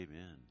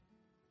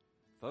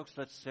Folks,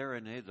 let's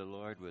serenade the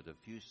Lord with a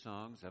few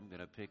songs. I'm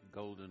going to pick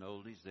golden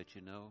oldies that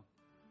you know.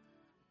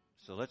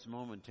 So let's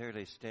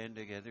momentarily stand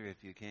together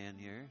if you can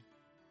here.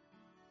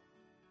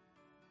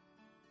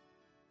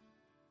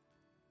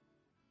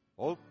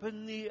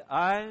 Open the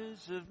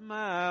eyes of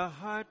my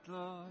heart,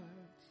 Lord.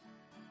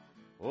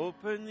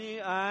 Open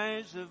the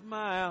eyes of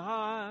my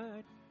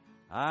heart.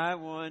 I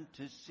want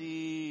to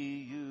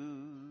see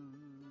you.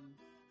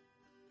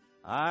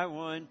 I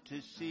want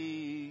to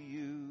see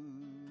you.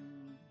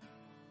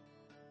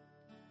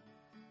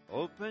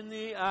 Open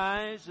the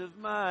eyes of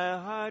my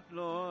heart,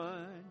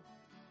 Lord.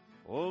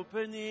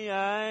 Open the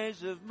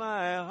eyes of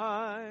my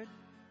heart.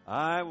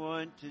 I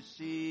want to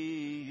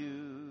see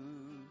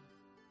you.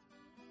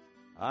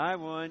 I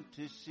want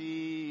to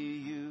see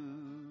you.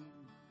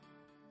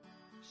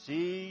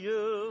 See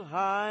you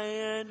high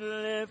and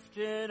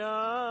lifted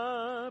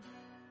up,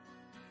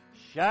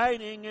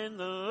 shining in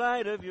the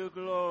light of your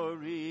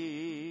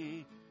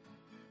glory.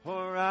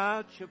 Pour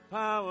out your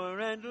power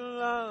and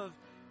love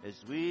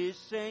as we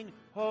sing,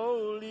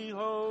 holy,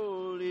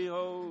 holy,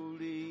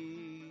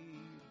 holy.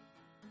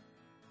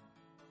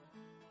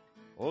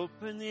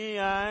 Open the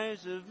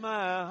eyes of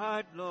my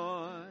heart,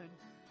 Lord.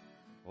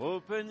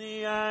 Open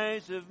the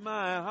eyes of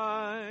my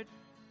heart.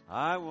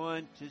 I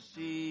want to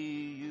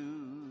see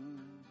you.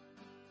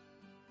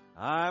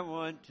 I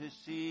want to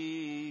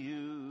see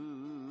you.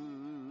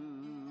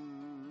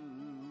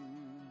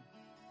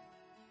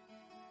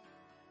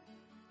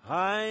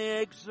 I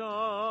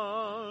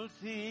exalt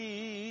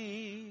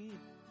thee.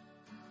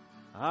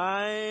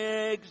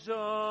 I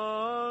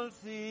exalt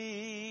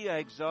thee. I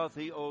exalt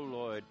thee, O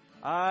Lord.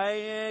 I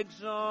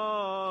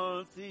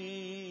exalt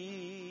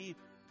thee,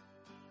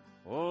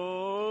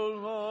 O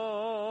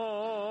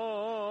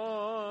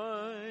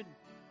Lord.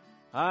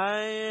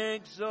 I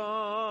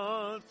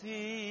exalt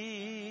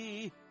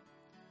thee.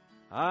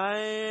 I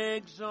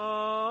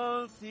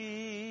exalt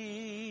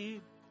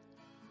thee.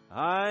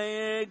 I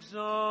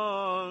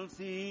exalt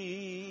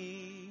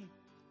thee,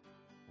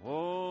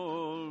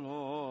 O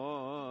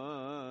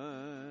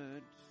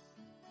Lord.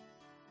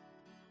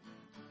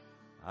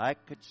 I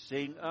could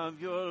sing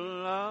of your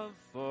love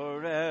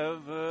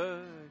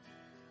forever.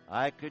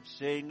 I could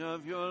sing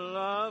of your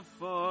love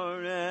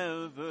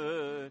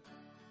forever.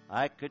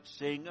 I could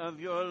sing of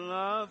your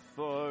love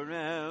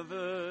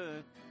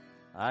forever.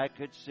 I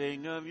could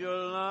sing of your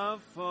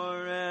love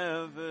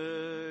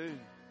forever.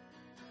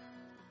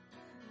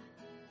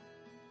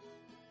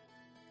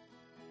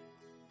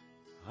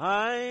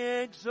 I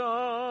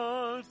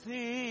exalt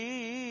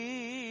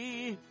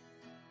thee.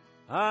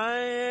 I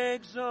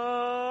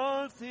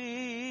exalt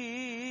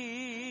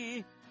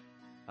thee.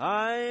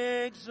 I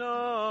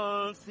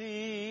exalt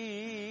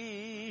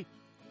thee,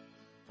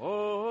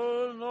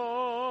 O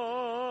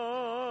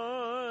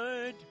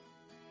Lord.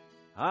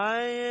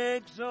 I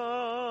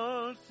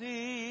exalt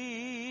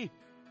thee.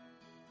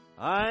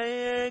 I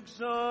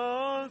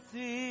exalt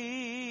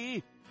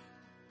thee.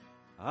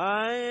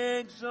 I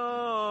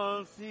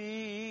exalt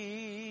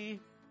thee,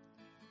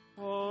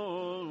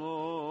 O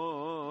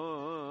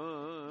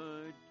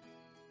Lord.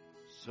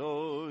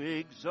 So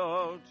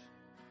exalt,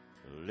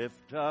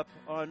 lift up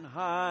on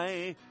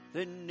high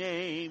the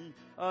name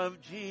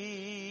of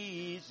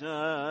Jesus.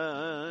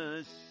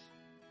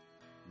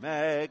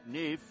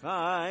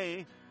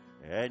 Magnify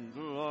and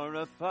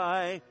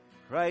glorify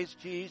Christ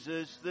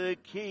Jesus the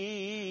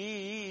King.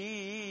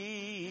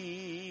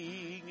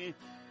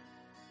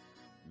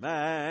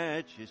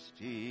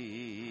 Majesty,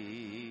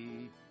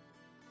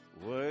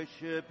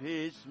 worship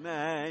His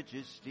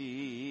majesty.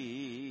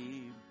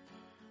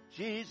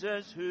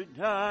 Jesus who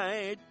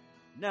died,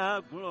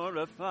 now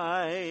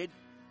glorified,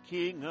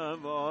 King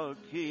of all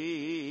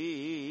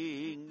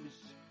kings.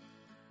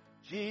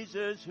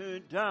 Jesus who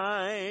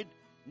died,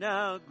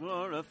 now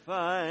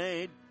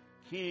glorified,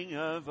 King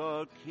of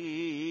all kings.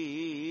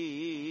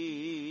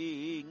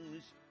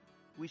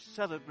 We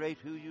celebrate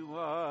who you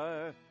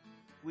are.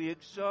 We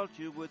exalt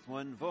you with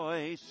one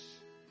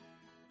voice.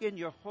 In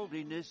your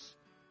holiness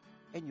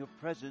and your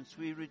presence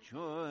we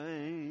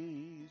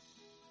rejoice.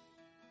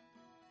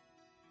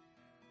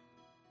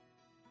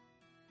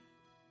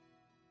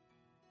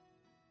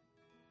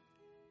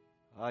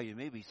 You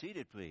may be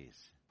seated, please.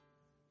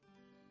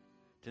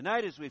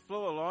 Tonight, as we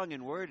flow along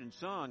in word and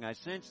song, I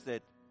sense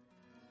that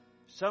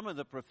some of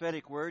the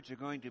prophetic words are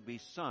going to be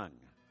sung.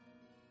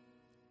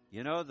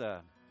 You know,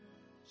 the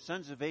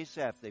sons of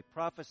Asaph, they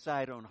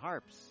prophesied on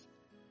harps.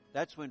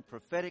 That's when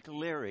prophetic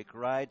lyric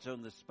rides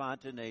on the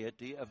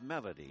spontaneity of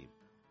melody.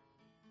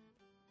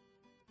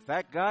 In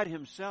fact, God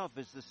Himself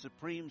is the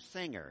supreme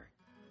singer.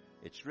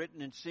 It's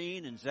written and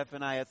seen in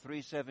Zephaniah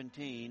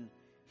 3:17.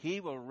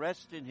 He will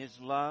rest in His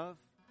love,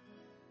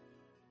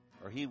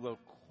 or He will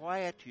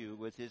quiet you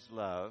with His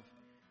love.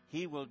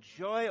 He will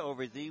joy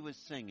over thee with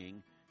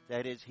singing.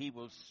 That is, He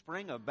will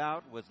spring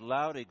about with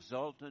loud,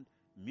 exultant,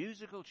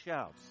 musical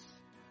shouts.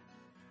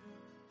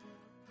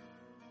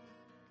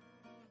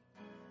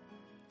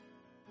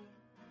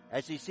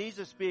 As He sees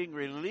us being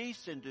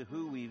released into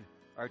who we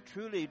are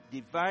truly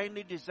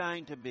divinely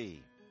designed to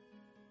be.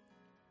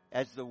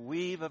 as the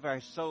weave of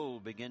our soul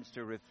begins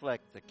to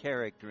reflect the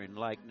character and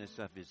likeness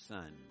of His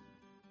Son.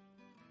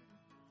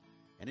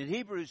 And in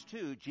Hebrews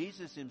 2,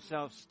 Jesus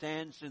Himself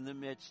stands in the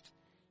midst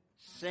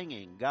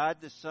singing, God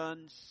the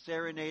Son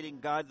serenading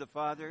God the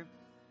Father.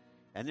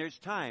 And there's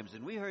times,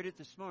 and we heard it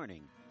this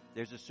morning,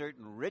 there's a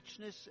certain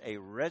richness, a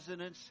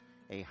resonance,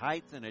 a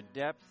height and a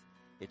depth.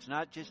 It's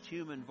not just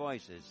human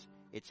voices.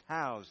 It's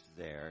housed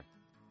there.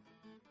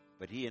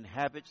 But He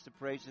inhabits the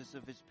praises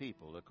of His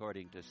people,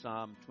 according to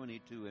Psalm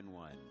 22:1.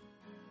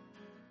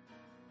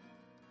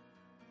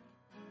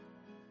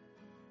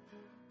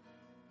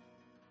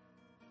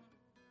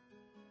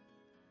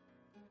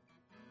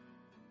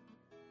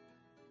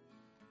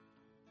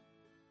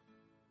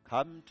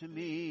 Come to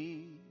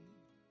me,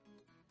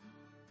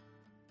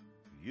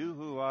 you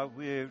who are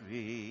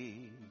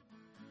weary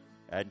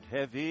and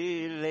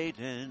heavy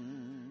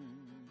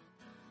laden,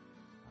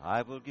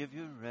 I will give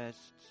you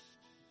rest.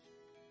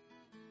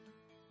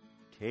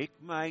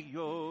 Take my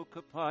yoke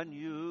upon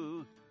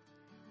you,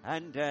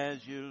 and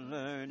as you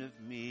learn of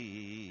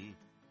me,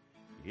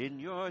 in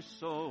your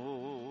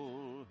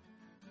soul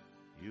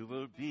you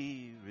will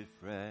be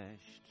refreshed.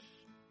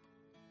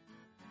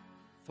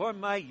 For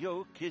my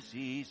yoke is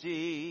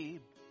easy,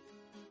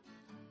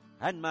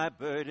 and my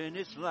burden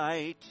is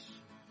light.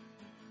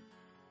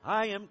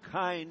 I am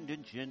kind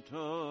and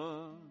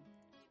gentle,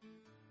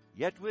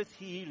 yet with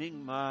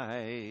healing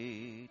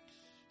might.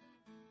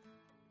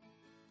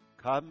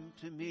 Come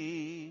to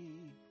me,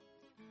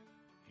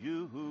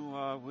 you who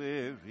are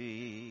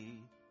weary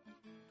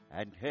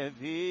and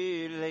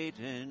heavy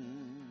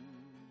laden,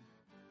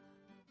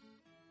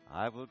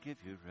 I will give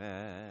you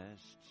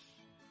rest.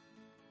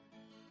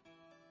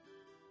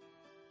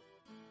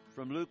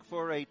 From Luke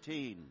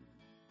 4:18,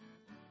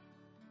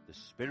 the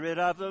Spirit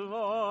of the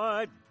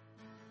Lord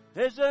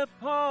is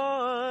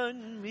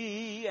upon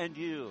me and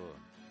you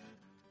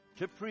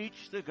to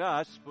preach the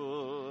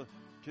gospel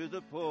to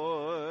the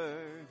poor.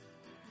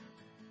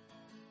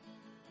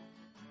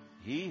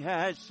 He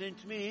has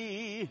sent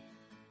me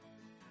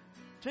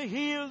to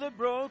heal the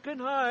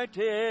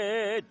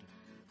brokenhearted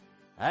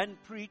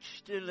and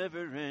preach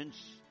deliverance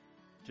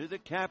to the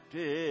captives,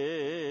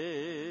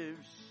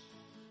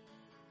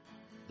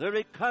 the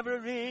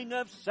recovering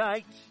of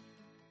sight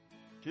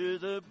to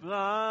the blind,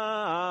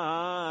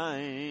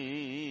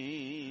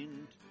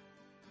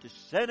 to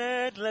set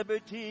at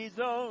liberty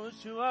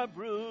those who are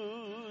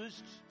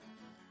bruised,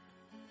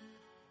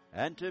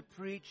 and to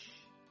preach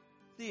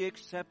the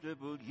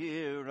acceptable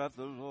year of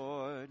the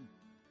Lord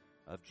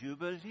of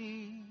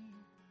Jubilee.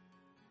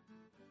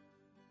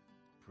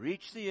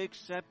 Preach the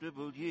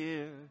acceptable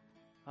year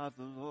of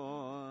the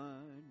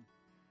Lord.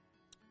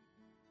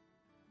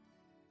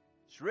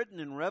 It's written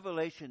in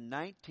Revelation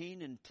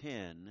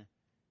 19:10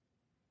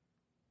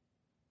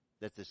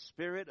 that the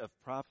spirit of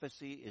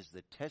prophecy is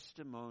the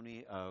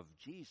testimony of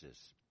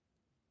Jesus.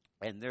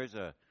 And there's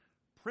a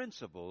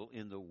principle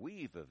in the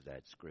weave of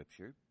that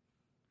scripture.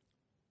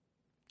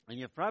 And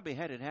you've probably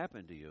had it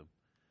happen to you.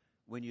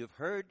 When you've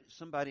heard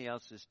somebody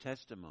else's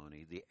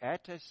testimony, the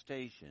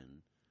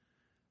attestation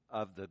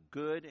of the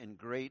good and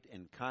great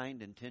and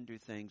kind and tender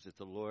things that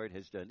the Lord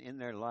has done in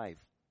their life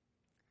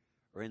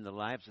or in the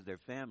lives of their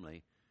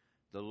family,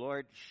 the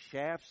Lord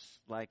shafts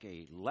like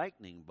a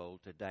lightning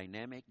bolt a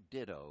dynamic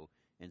ditto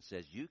and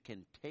says, you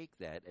can take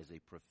that as a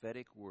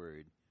prophetic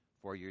word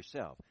for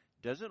yourself.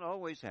 Doesn't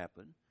always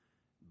happen,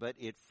 but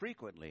it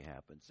frequently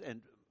happens.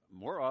 And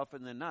more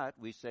often than not,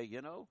 we say,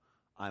 you know,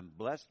 I'm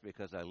blessed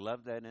because I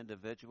love that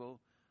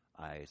individual.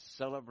 I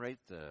celebrate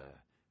the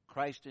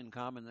Christ in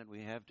common that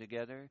we have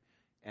together.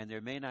 And there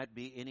may not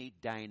be any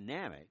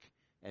dynamic,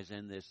 as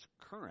in this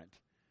current,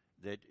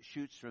 that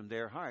shoots from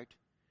their heart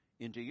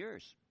into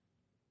yours.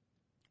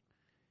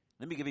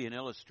 Let me give you an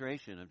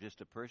illustration of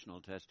just a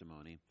personal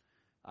testimony.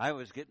 I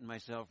was getting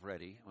myself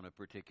ready on a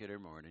particular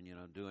morning, you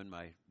know, doing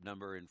my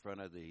number in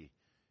front of the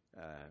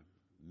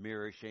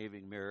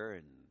shaving mirror,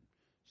 and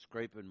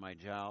scraping my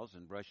jowls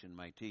and brushing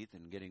my teeth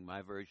and getting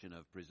my version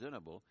of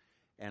presentable.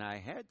 And I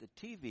had the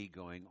TV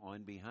going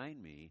on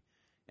behind me,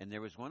 and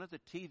there was one of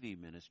the TV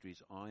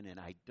ministries on, and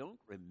I don't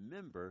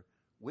remember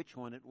which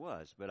one it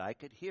was, but I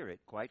could hear it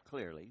quite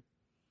clearly.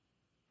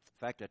 In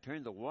fact, I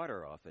turned the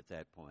water off at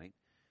that point.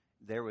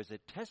 There was a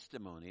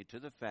testimony to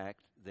the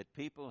fact that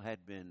people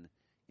had been,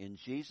 in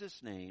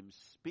Jesus' name,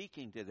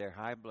 speaking to their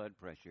high blood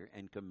pressure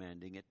and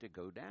commanding it to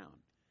go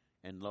down.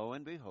 And lo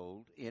and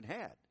behold, it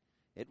had.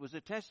 It was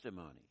a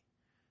testimony.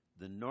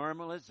 The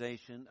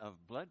normalization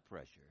of blood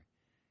pressure.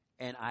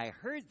 And I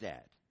heard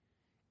that.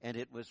 And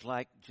it was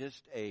like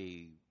just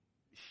a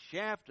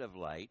shaft of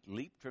light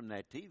leaped from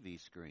that TV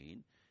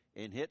screen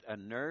and hit a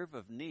nerve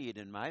of need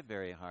in my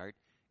very heart.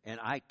 And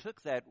I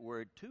took that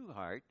word to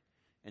heart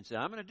and said,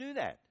 I'm going to do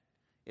that.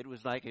 It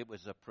was like it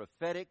was a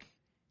prophetic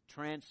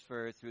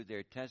transfer through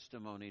their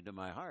testimony to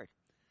my heart.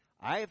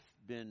 I've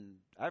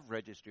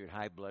registered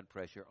high blood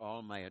pressure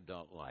all my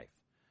adult life.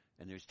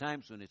 And there's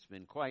times when it's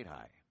been quite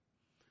high.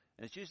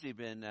 And it's usually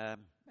been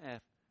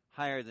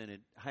higher than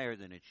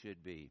it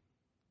should be.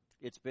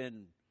 It's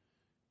been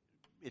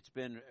it's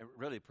been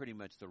really pretty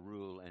much the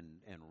rule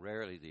and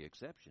rarely the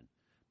exception.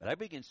 But I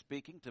began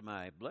speaking to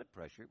my blood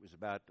pressure. It was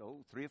about,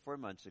 3 or 4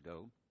 months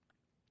ago.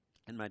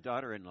 And my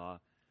daughter-in-law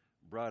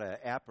brought a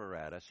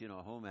apparatus, a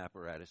home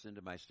apparatus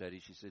into my study.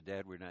 She said,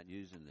 Dad, we're not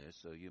using this,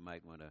 so you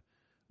might want to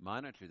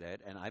monitor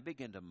that. And I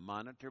began to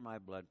monitor my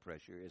blood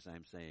pressure as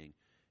I'm saying,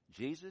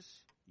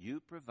 Jesus,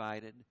 you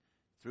provided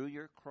through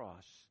your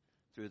cross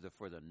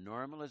for the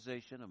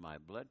normalization of my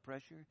blood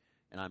pressure,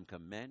 and I'm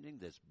commanding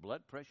this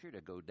blood pressure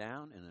to go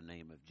down in the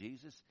name of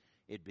Jesus.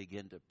 It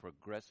began to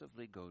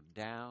progressively go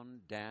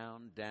down,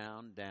 down,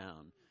 down,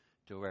 down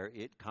to where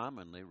it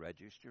commonly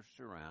registers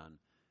around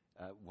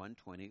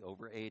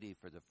 120/80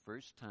 for the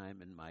first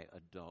time in my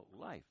adult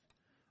life.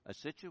 A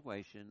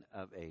situation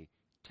of a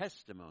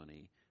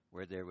testimony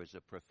where there was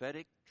a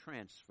prophetic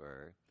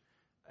transfer,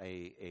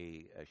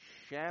 a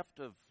shaft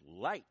of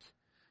light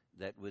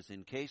that was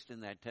encased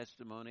in that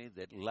testimony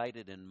that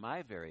lighted in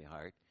my very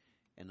heart.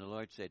 And the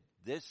Lord said,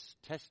 this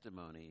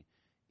testimony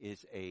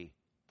is a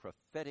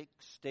prophetic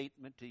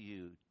statement to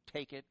you.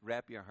 Take it,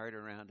 wrap your heart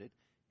around it,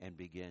 and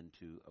begin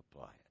to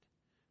apply it.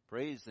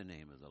 Praise the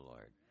name of the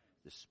Lord.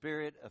 The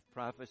spirit of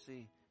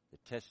prophecy, the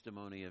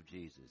testimony of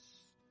Jesus.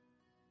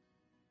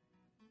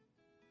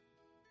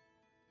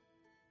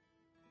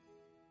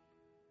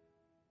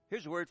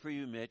 Here's a word for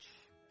you, Mitch.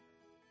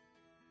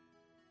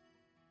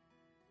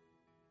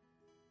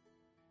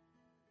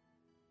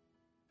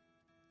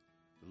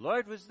 The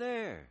Lord was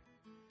there,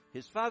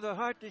 his Father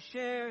heart to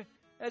share,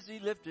 as he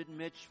lifted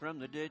Mitch from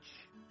the ditch.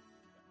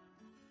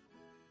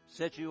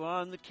 Set you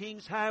on the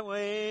King's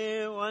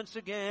highway once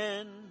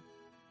again,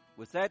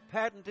 with that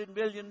patented $1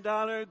 million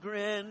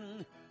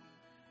grin.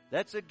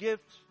 That's a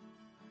gift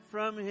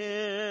from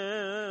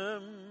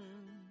him.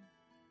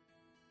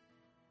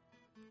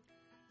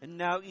 And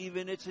now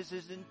even it's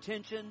his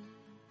intention,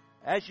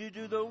 as you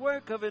do the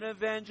work of an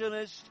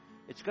evangelist,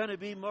 it's going to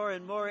be more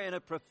and more in a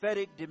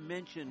prophetic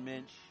dimension,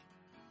 Mitch.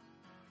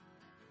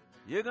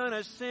 You're going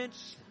to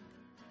sense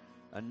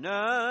a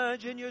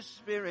nudge in your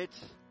spirit,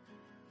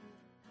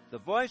 the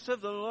voice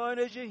of the Lord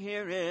as you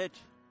hear it,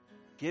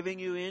 giving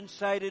you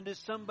insight into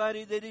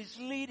somebody that He's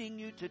leading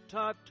you to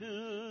talk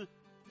to.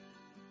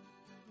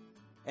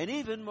 And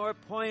even more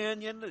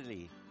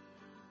poignantly,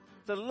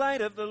 the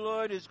light of the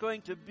Lord is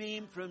going to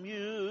beam from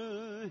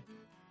you,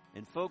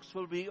 and folks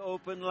will be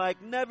open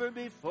like never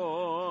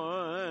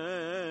before.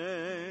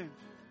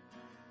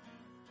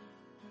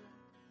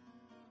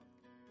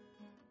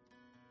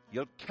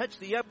 You'll catch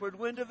the upward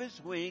wind of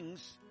His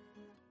wings,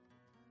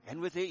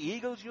 and with the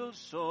eagles you'll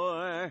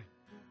soar,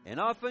 and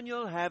often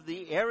you'll have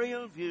the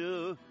aerial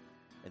view,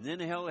 and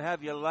then He'll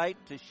have you light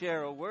to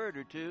share a word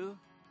or two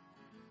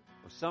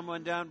with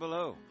someone down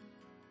below.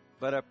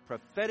 But a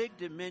prophetic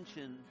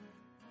dimension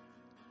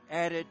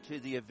added to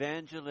the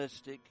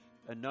evangelistic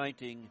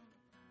anointing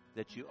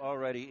that you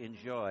already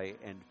enjoy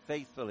and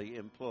faithfully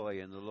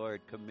employ, and the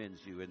Lord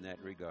commends you in that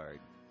regard.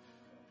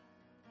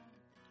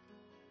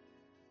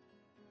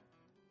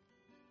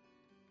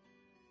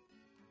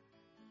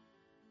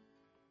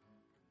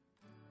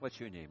 What's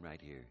your name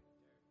right here?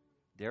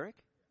 Derek?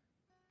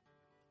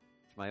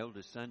 It's my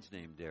oldest son's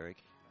name, Derek.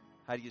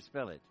 How do you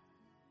spell it?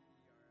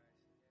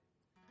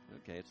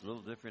 Okay, it's a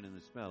little different in the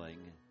spelling.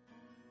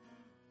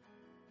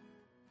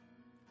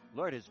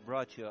 Lord has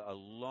brought you a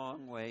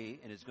long way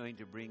and is going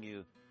to bring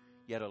you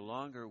yet a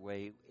longer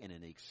way in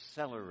an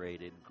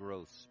accelerated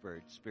growth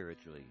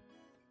spiritually.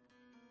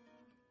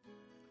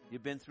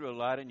 You've been through a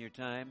lot in your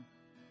time.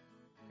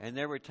 And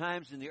there were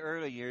times in the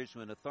early years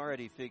when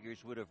authority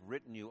figures would have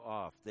written you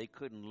off. They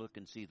couldn't look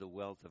and see the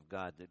wealth of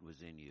God that was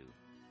in you.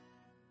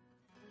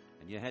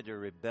 And you had to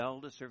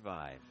rebel to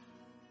survive.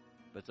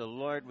 But the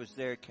Lord was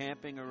there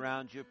camping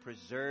around you,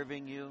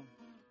 preserving you.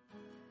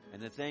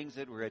 And the things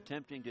that were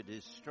attempting to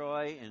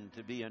destroy and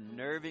to be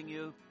unnerving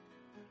you,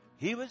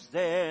 He was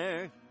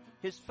there,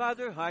 His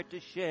Father heart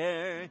to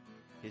share,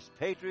 His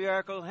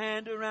patriarchal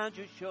hand around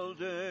your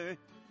shoulder,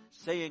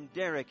 saying,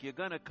 Derek, you're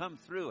going to come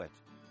through it.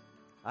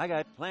 I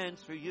got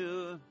plans for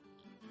you.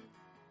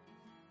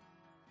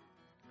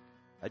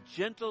 A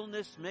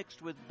gentleness mixed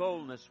with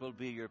boldness will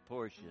be your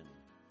portion.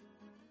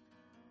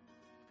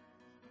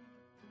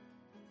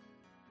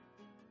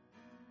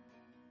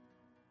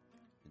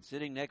 And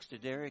sitting next to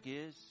Derek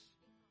is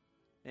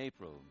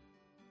April.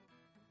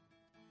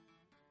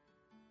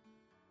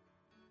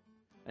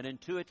 An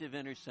intuitive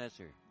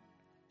intercessor.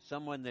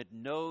 Someone that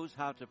knows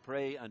how to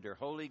pray under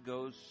Holy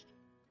Ghost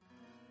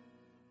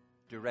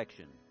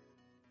direction.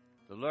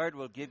 The Lord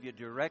will give you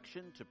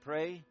direction to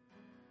pray,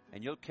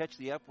 and you'll catch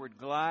the upward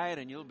glide,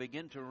 and you'll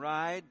begin to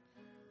ride,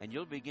 and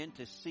you'll begin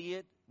to see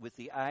it with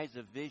the eyes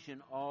of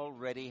vision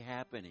already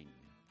happening.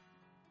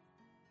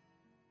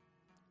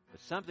 But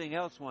something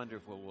else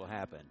wonderful will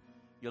happen.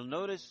 You'll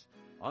notice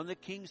on the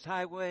King's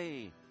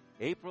Highway,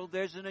 April,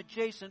 there's an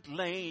adjacent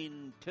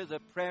lane to the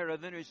prayer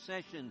of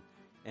intercession,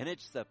 and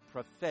it's the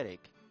prophetic.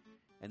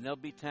 And there'll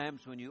be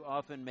times when you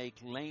often make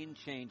lane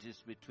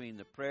changes between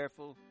the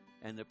prayerful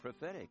and the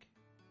prophetic.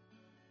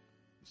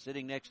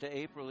 Sitting next to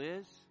April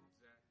is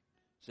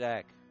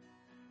Zach.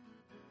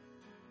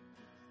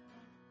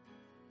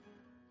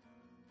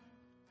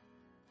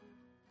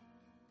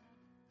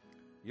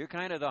 You're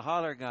kind of the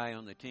holler guy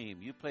on the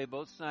team. You play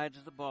both sides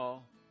of the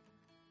ball.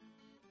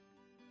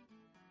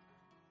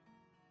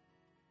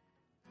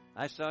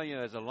 I saw you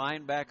as a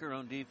linebacker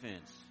on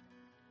defense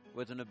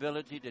with an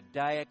ability to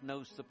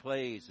diagnose the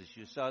plays as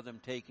you saw them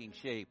taking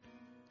shape,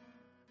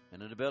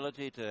 and an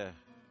ability to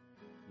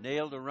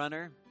nail the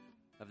runner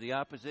of the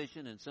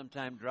opposition and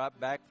sometimes drop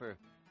back for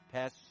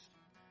pass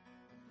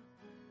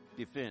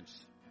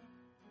defense.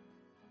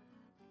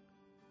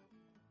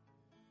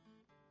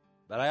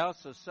 But I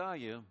also saw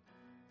you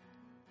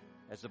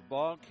as a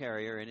ball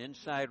carrier and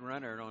inside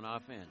runner on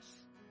offense,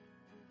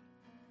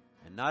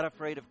 and not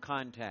afraid of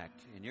contact.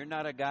 And you're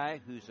not a guy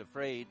who's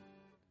afraid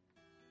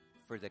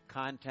for the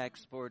contact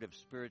sport of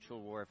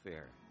spiritual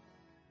warfare.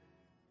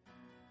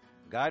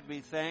 God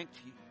be thanked,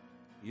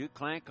 you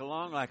clank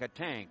along like a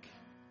tank.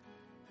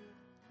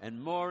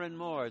 And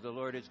more the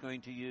Lord is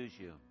going to use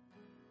you.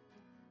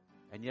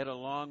 And yet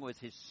along with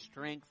His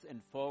strength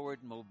and forward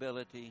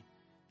mobility,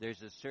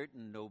 there's a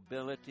certain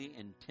nobility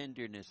and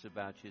tenderness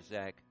about you,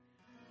 Zach,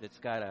 that's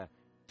got a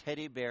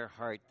teddy bear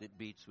heart that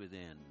beats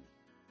within.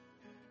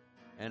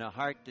 And a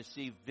heart to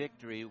see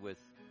victory with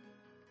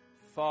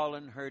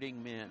fallen,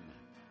 hurting men.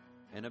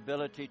 An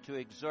ability to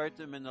exhort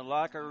them in the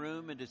locker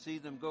room and to see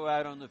them go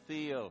out on the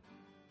field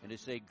and to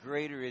say,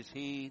 greater is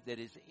He that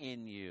is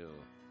in you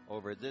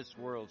over this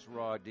world's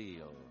raw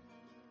deal.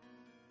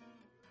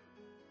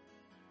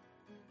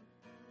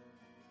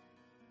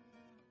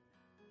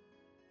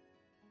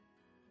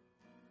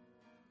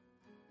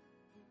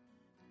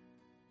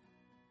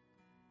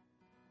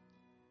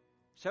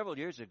 Several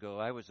years ago,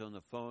 I was on the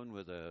phone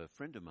with a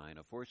friend of mine,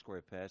 a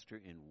Foursquare pastor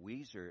in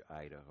Weiser,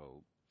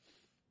 Idaho,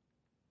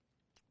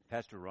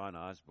 Pastor Ron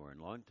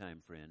Osborne,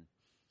 longtime friend.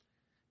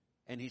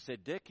 And he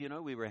said, Dick,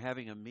 we were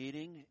having a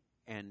meeting,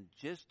 and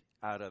just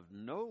out of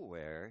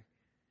nowhere,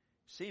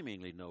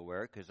 seemingly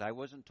nowhere, because I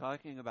wasn't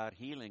talking about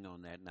healing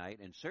on that night,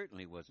 and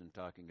certainly wasn't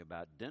talking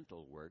about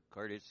dental work,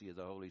 courtesy of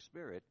the Holy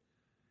Spirit.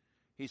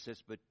 He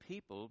says, but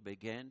people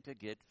began to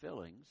get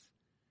fillings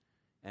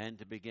and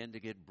to begin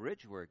to get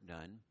bridge work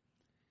done.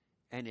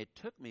 And it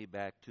took me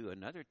back to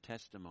another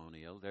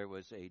testimonial. There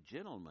was a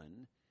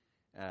gentleman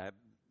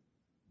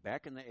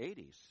back in the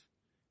 80s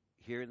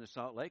here in the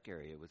Salt Lake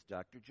area with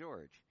Dr.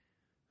 George,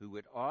 who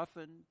would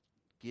often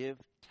give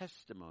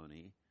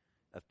testimony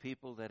of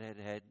people that had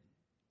had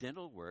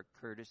dental work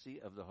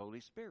courtesy of the Holy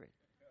Spirit.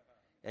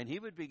 And he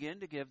would begin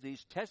to give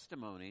these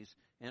testimonies,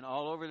 and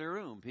all over the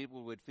room,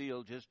 people would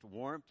feel just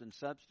warmth and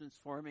substance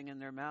forming in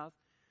their mouth.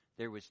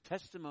 There was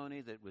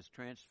testimony that was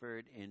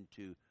transferred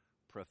into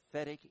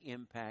prophetic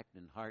impact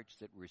in hearts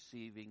that were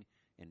receiving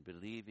and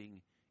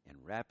believing and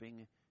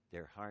wrapping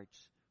their hearts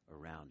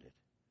around it.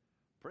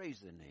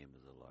 Praise the name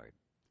of the Lord.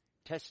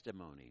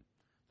 Testimony.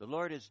 The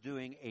Lord is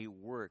doing a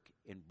work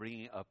in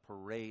bringing a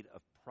parade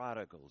of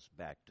prodigals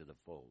back to the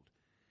fold.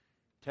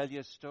 Tell you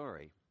a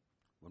story.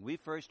 When we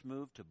first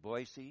moved to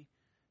Boise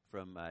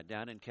from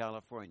down in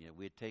California,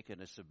 we had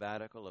taken a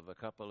sabbatical of a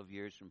couple of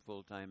years from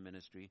full-time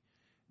ministry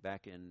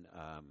back in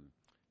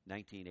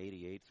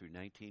 1988 through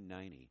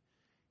 1990.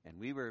 And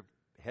we were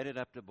headed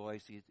up to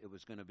Boise. It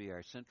was going to be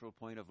our central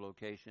point of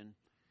location.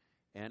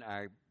 And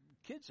our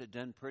kids had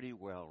done pretty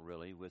well,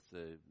 really, with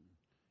the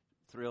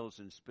thrills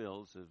and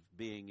spills of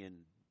being in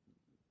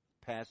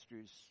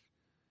pastors'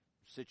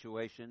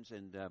 situations.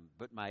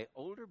 But my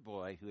older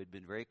boy, who had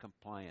been very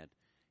compliant,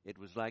 it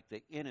was like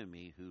the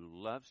enemy who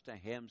loves to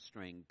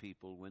hamstring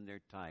people when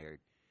they're tired,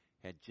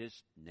 had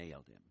just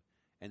nailed him.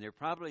 And there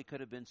probably could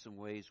have been some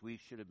ways we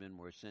should have been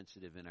more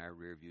sensitive in our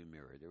rearview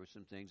mirror. There were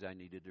some things I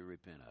needed to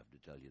repent of,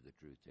 to tell you the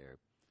truth there.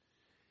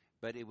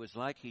 But it was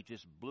like he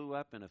just blew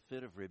up in a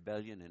fit of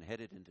rebellion and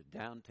headed into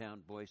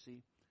downtown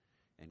Boise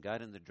and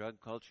got in the drug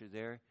culture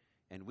there.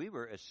 And we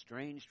were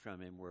estranged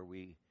from him, where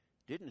we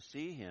didn't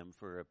see him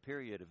for a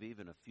period of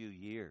even a few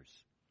years.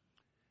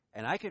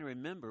 And I can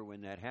remember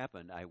when that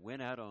happened, I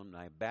went out on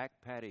my back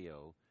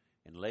patio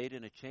and laid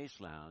in a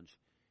chase lounge,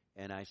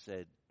 and I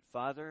said,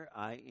 Father,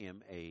 I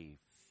am a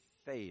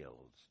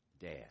failed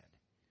dad.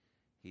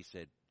 He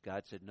said,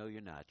 God said, no,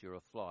 you're not. You're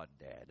a flawed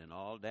dad. And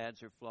all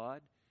dads are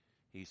flawed.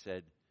 He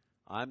said,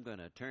 I'm going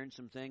to turn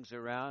some things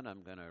around.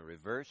 I'm going to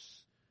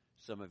reverse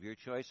some of your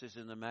choices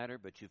in the matter,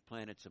 but you've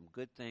planted some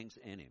good things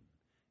in him.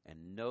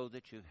 And know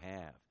that you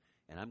have.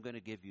 And I'm going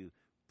to give you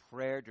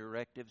prayer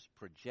directives,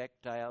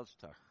 projectiles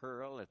to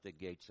hurl at the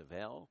gates of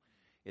hell.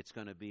 It's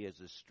going to be as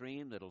a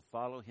stream that'll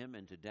follow him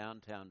into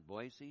downtown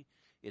Boise.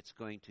 It's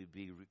going to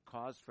be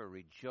cause for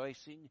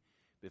rejoicing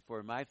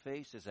before my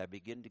face as I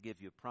begin to give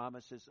you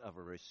promises of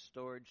a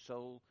restored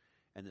soul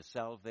and the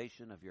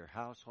salvation of your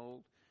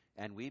household.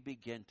 And we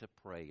begin to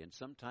pray. And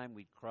sometime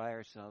we'd cry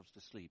ourselves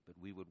to sleep, but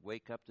we would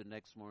wake up the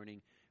next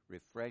morning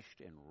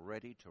refreshed and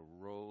ready to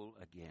roll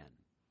again.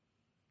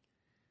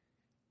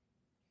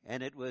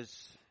 And it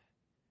was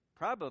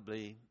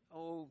probably,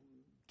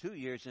 2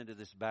 years into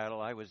this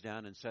battle. I was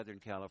down in Southern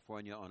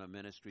California on a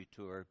ministry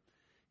tour,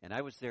 and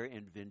I was there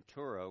in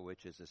Ventura,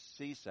 which is a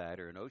seaside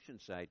or an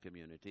oceanside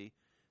community.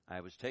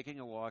 I was taking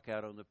a walk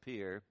out on the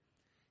pier,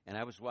 And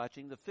I was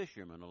watching the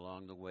fishermen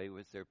along the way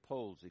with their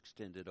poles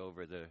extended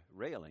over the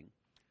railing.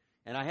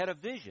 And I had a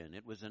vision.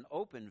 It was an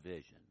open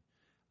vision.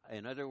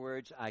 In other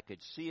words, I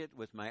could see it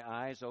with my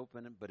eyes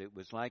open, but it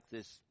was like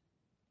this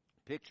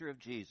picture of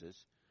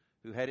Jesus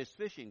who had his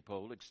fishing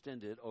pole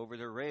extended over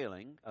the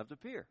railing of the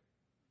pier.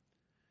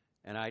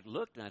 And I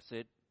looked and I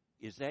said,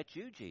 "Is that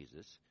you,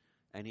 Jesus?"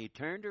 And he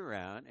turned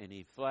around and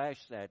he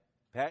flashed that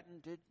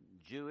patented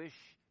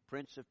Jewish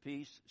Prince of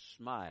Peace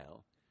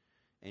smile.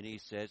 And he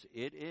says,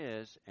 "It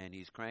is," and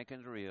he's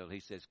cranking the reel. He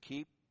says,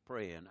 "Keep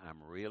praying,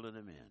 I'm reeling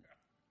them in."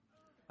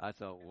 I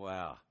thought,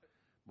 wow.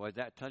 Boy,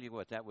 tell you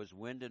what, that was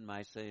wind in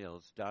my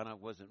sails. Donna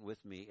wasn't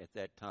with me at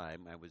that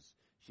time.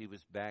 She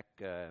was back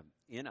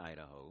in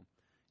Idaho.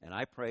 And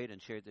I prayed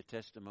and shared the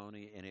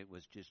testimony, and it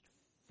was just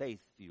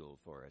faith fuel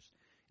for us.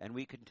 And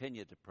we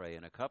continued to pray.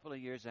 And a couple of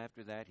years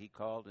after that, he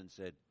called and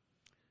said,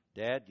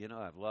 "Dad,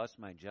 I've lost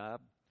my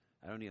job.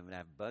 I don't even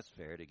have bus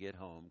fare to get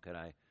home. Could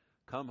I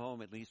come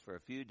home at least for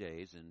a few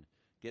days and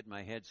get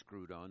my head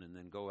screwed on and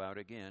then go out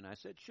again?" I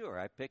said, "Sure."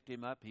 I picked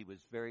him up. He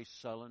was very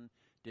sullen,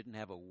 didn't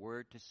have a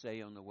word to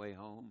say on the way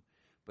home,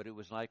 but it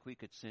was like we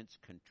could sense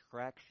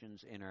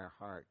contractions in our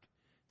heart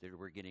that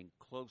were getting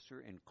closer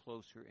and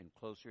closer and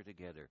closer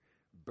together,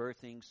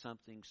 birthing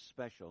something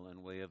special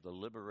in way of the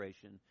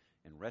liberation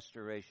and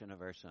restoration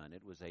of our son.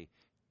 It was a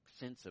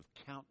sense of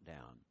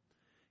countdown.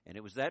 And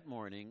it was that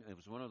morning, it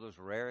was one of those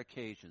rare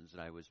occasions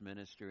that I was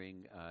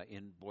ministering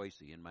in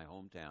Boise, in my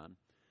hometown,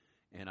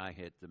 and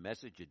the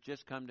message had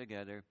just come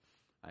together.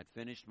 I'd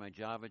finished my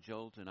Java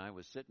Jolt, and I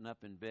was sitting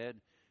up in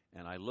bed,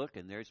 and I look,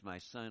 and there's my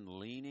son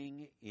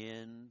leaning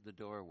in the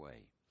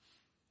doorway,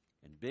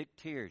 and big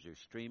tears are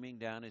streaming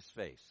down his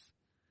face.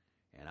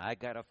 And I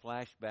got a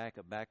flashback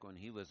of back when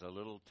he was a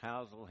little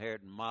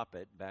tousle-haired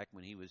moppet, back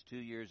when he was 2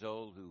 years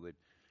old, who would,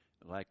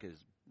 like his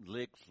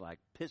legs like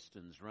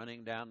pistons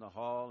running down the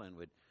hall, and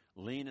would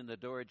lean in the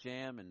door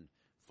jamb and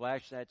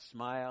flash that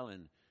smile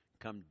and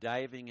come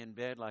diving in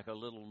bed like a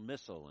little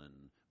missile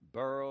and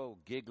burrow,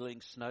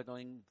 giggling,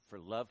 snuggling for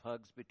love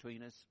hugs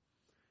between us.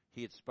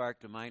 He had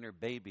sparked a minor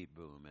baby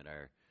boom at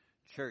our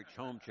church,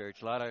 home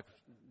church. A lot of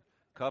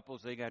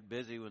couples, they got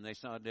busy when they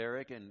saw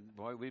Derek, and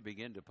boy, we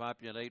began to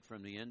populate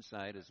from the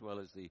inside as well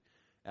as the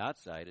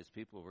outside as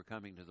people were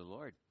coming to the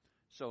Lord.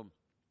 So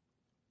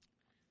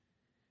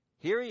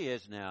here he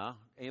is now,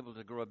 able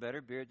to grow a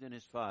better beard than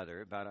his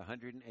father, about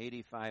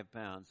 185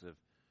 pounds of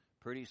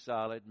pretty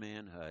solid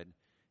manhood,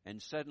 and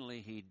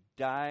suddenly he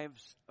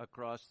dives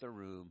across the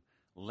room,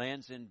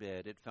 lands in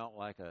bed. It felt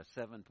like a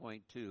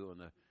 7.2 on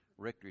the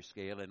Richter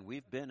scale, and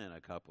we've been in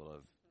a couple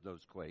of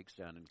those quakes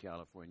down in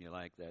California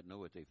like that, know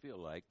what they feel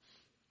like.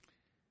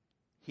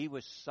 He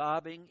was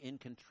sobbing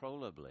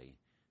incontrollably,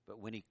 but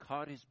when he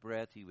caught his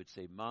breath, he would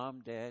say,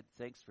 "Mom, Dad,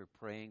 thanks for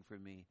praying for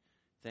me.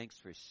 Thanks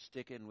for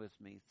sticking with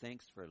me.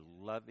 Thanks for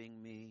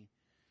loving me."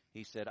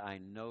 He said, "I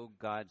know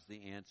God's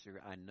the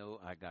answer. I know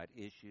I got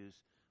issues,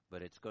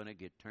 but it's going to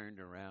get turned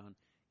around."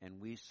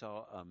 And we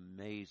saw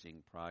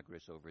amazing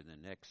progress over the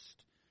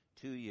next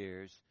 2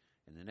 years.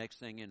 And the next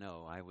thing you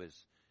know, I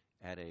was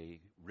at a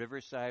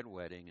Riverside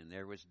wedding, and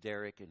there was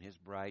Derek and his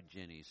bride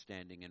Jenny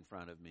standing in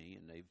front of me,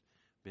 and they've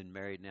been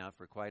married now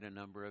for quite a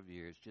number of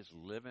years, just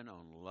living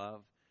on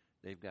love.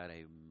 They've got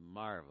a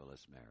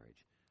marvelous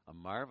marriage,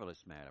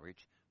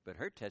 but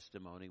her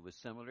testimony was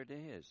similar to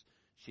his.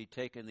 She'd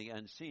taken the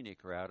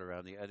unscenic route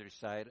around the other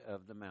side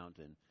of the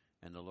mountain,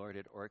 and the Lord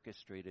had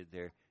orchestrated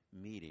their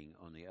meeting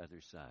on the other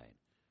side.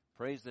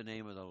 Praise the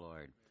name of the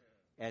Lord.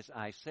 As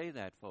I say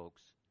that,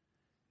 folks,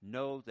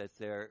 know that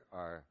there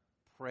are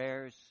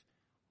prayers,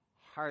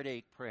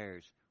 heartache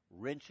prayers,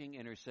 wrenching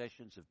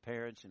intercessions of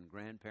parents and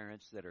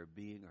grandparents that are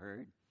being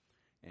heard.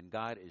 And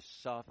God is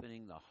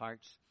softening the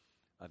hearts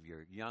of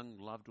your young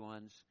loved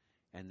ones.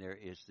 And there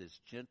is this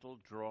gentle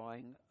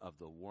drawing of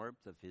the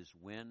warmth of His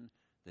wind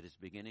that is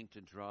beginning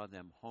to draw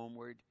them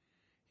homeward.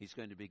 He's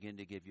going to begin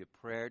to give you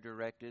prayer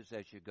directives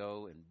as you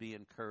go, and be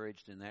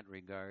encouraged in that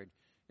regard,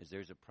 as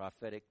there's a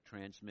prophetic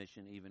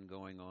transmission even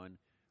going on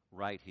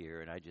right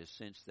here. And I just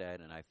sense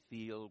that, and I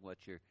feel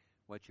what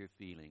you're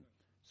feeling.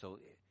 So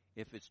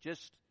if it's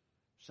just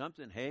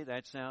something, hey,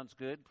 that sounds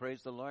good,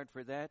 praise the Lord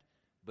for that.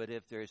 But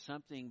if there's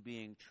something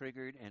being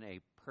triggered in a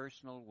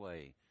personal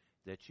way,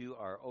 that you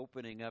are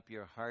opening up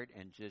your heart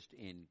and just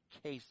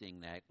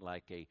encasing that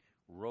like a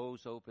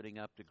rose opening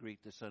up to greet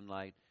the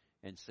sunlight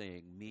and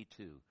saying, "Me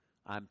too."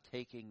 I'm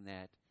taking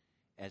that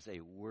as a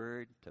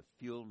word to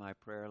fuel my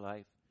prayer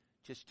life.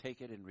 Just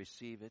take it and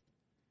receive it.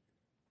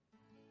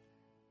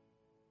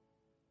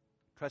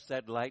 Trust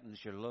that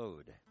lightens your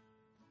load.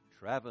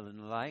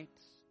 Traveling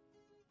lights.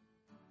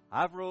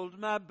 I've rolled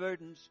my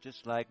burdens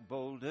just like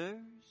boulders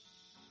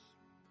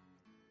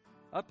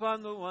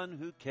upon the one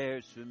who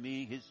cares for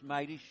me. His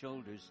mighty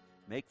shoulders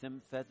make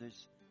them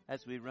feathers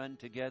as we run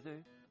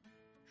together.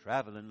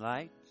 Traveling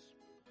lights,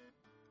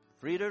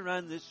 free to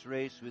run this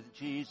race with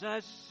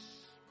Jesus.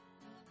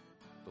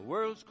 The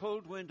world's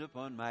cold wind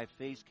upon my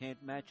face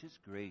can't match His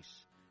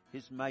grace.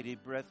 His mighty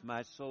breath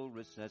my soul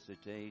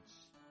resuscitates.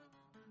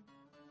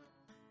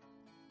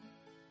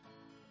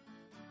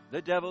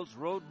 The devil's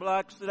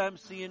roadblocks that I'm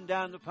seeing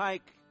down the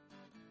pike,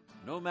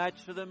 no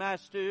match for the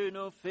master,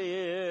 no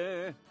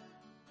fear.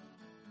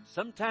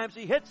 Sometimes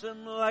he hits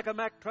 'em like a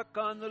Mack truck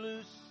on the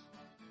loose.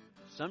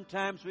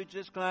 Sometimes we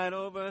just glide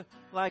over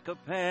like a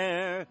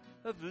pair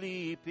of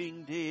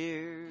leaping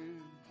deer.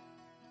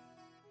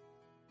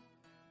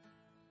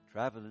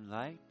 Traveling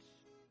light,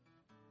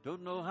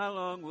 don't know how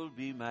long will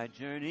be my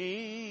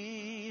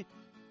journey.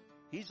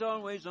 He's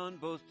always on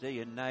both day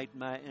and night,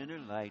 my inner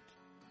light,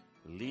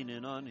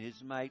 leaning on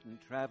his might and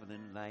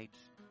traveling light.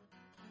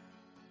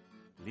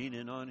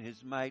 Leaning on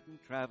his might and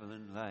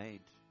traveling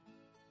light.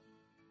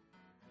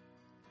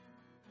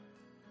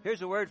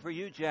 Here's a word for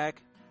you,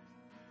 Jack.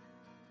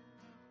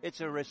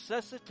 It's a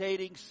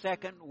resuscitating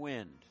second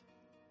wind.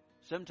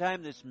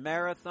 Sometime this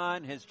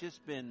marathon has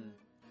just been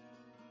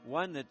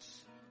one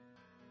that's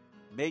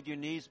made your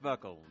knees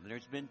buckle.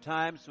 There's been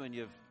times when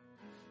you've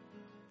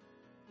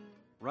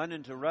run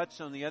into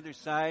ruts on the other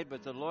side,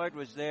 but the Lord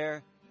was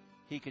there.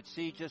 He could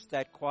see just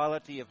that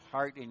quality of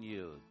heart in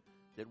you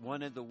that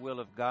wanted the will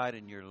of God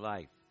in your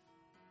life.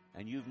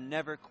 And you've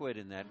never quit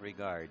in that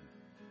regard,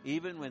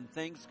 even when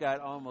things got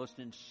almost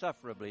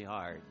insufferably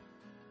hard.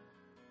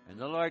 And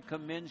the Lord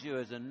commends you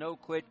as a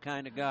no-quit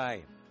kind of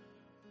guy.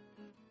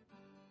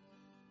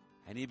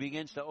 And He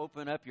begins to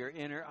open up your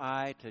inner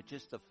eye to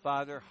just the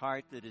Father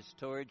heart that is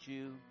towards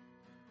you.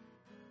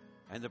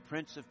 And the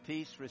Prince of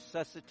Peace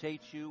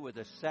resuscitates you with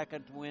a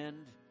second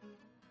wind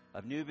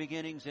of new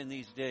beginnings in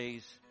these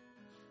days.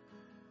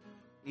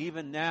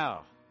 Even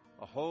now,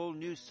 a whole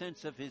new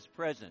sense of His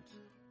presence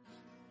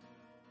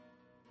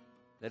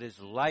that is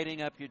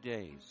lighting up your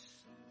days.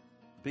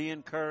 Be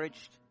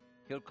encouraged.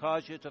 He'll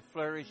cause you to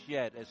flourish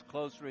yet as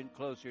closer and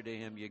closer to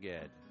Him you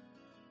get.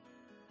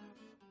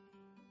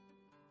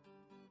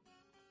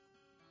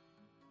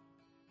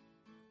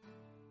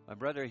 My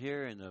brother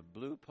here in the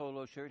blue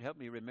polo shirt, help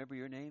me remember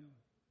your name.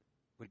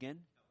 What again?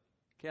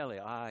 Kelly.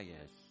 Ah,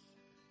 yes.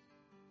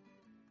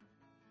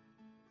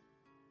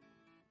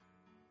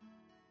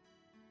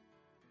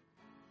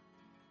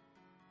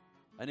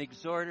 An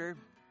exhorter,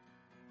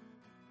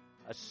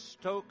 a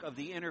stoke of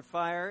the inner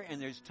fire,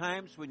 and there's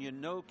times when you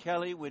know,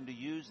 Kelly, when to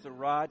use the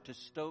rod to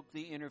stoke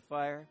the inner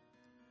fire,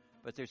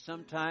 but there's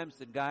sometimes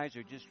the guys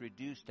are just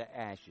reduced to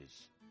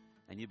ashes,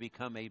 and you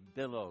become a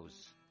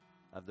billows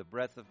of the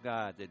breath of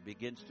God that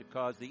begins to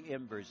cause the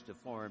embers to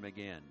form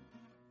again.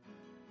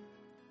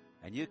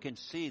 And you can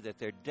see that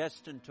they're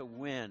destined to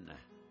win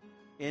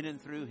in and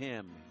through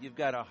Him. You've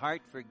got a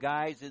heart for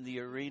guys in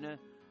the arena,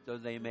 though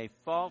they may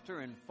falter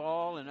and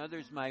fall and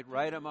others might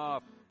write them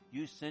off.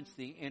 You sense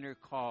the inner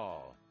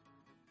call.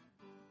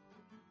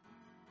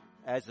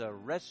 As a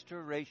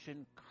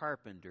restoration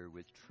carpenter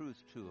with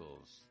truth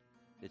tools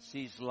that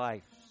sees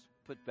life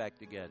put back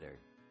together.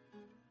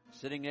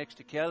 Sitting next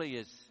to Kelly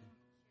is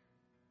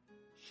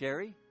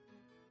Sherry.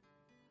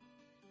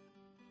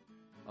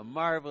 A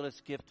marvelous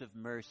gift of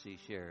mercy,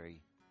 Sherry.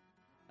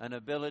 An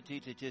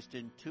ability to just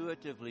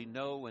intuitively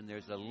know when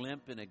there's a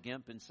limp and a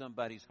gimp in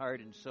somebody's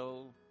heart and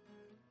soul.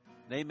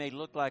 They may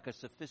look like a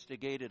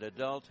sophisticated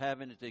adult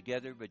having it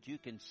together, but you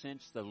can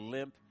sense the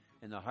limp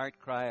and the heart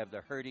cry of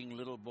the hurting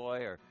little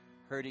boy or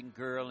hurting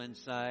girl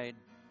inside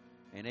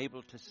and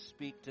able to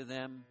speak to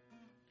them.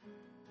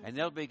 And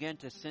they'll begin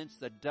to sense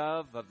the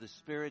dove of the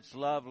Spirit's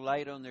love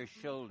light on their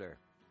shoulder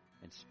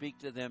and speak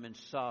to them in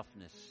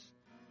softness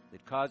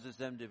that causes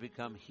them to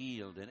become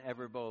healed and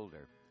ever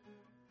bolder.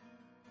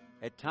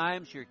 At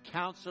times, your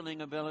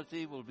counseling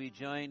ability will be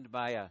joined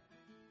by a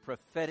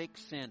prophetic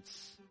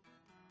sense.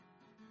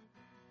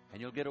 And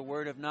you'll get a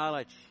word of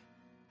knowledge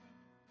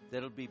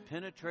that'll be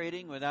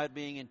penetrating without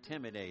being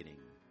intimidating.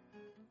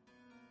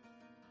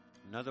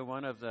 Another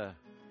one of the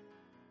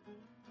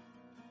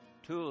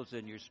tools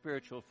in your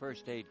spiritual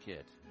first aid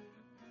kit.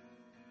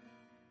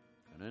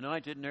 An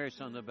anointed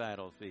nurse on the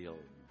battlefield.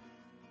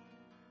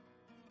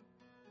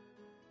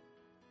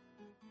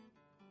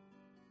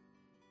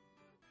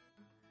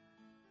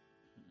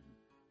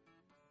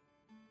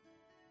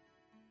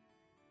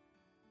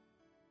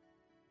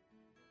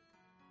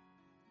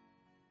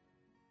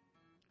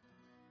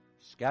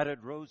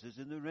 Scattered roses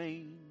in the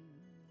rain,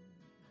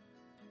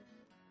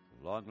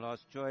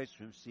 long-lost joys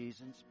from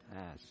seasons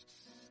past.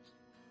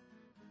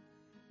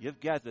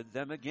 You've gathered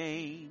them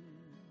again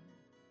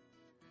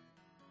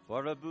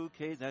for a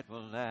bouquet that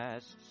will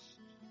last.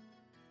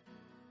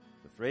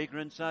 The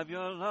fragrance of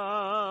your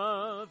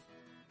love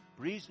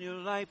breathes new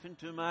life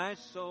into my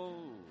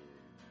soul,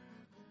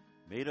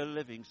 made a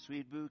living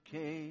sweet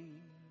bouquet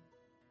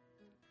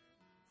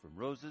from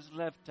roses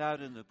left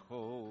out in the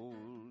cold.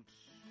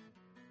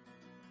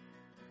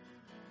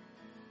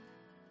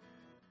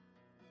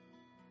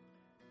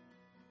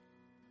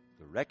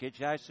 The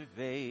wreckage I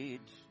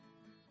surveyed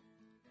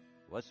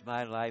was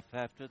my life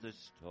after the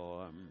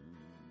storm.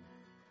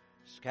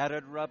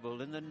 Scattered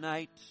rubble in the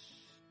night,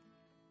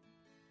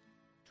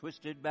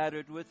 twisted,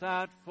 battered,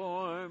 without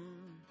form.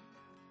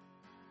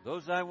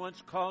 Those I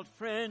once called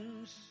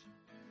friends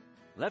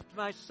left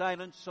my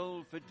silent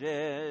soul for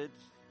dead.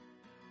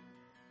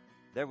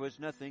 There was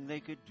nothing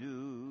they could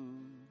do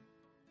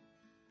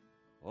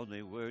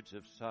only words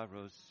of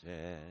sorrow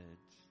said,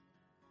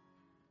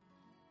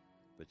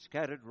 but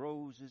scattered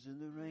roses in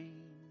the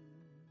rain,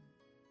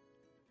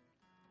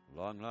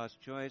 long-lost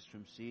joys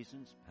from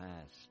seasons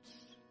past.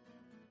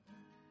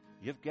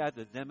 You've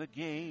gathered them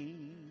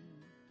again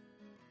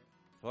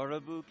for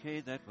a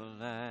bouquet that will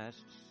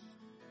last.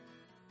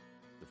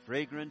 The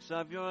fragrance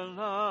of your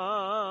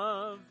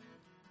love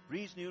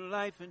breathes new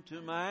life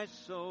into my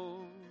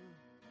soul,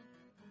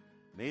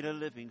 made a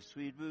living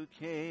sweet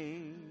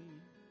bouquet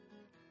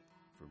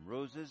from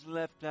roses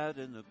left out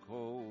in the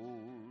cold.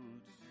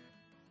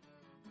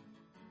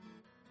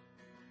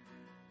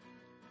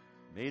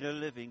 Made a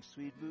living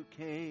sweet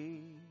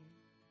bouquet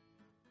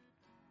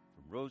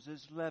from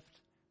roses left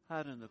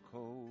out in the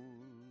cold.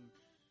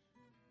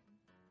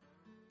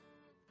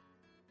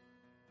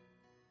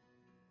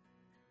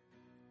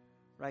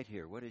 Right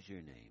here, what is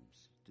your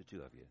names? The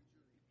two of you.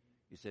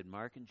 You said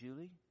Mark and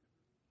Julie?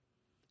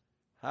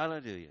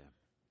 Hallelujah.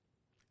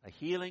 A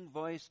healing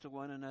voice to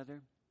one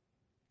another.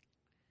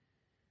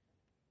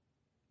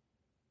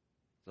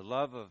 The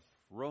love of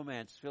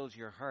romance fills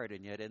your heart,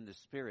 and yet in the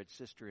spirit,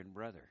 sister and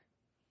brother.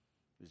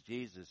 It was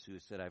Jesus who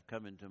said, I've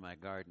come into my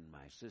garden,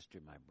 my sister,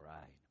 my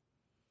bride.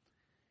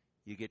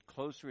 You get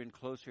closer and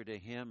closer to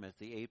him at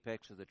the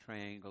apex of the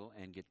triangle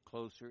and get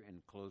closer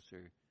and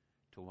closer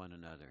to one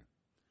another.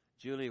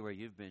 Julie, where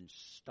you've been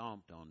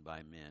stomped on by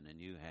men,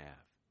 and you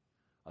have.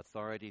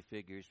 Authority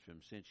figures from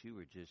since you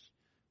were just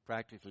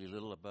practically a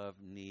little above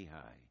knee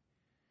high.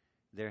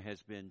 There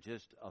has been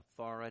just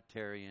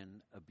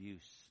authoritarian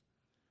abuse.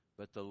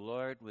 But the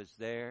Lord was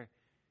there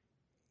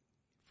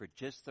for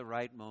just the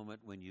right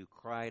moment when you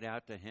cried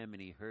out to him,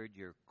 and he heard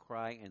your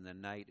cry in the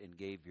night and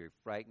gave your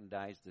frightened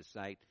eyes the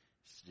sight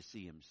to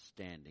see him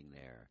standing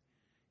there.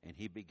 And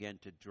he began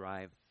to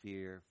drive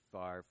fear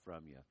far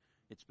from you.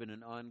 It's been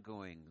an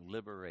ongoing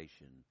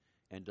liberation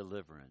and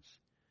deliverance.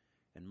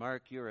 And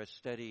Mark, you're a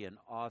study in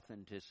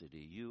authenticity.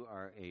 You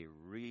are a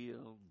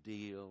real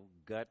deal,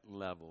 gut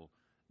level,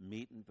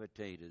 meat and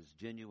potatoes,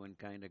 genuine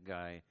kind of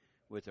guy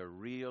with a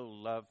real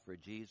love for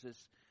Jesus.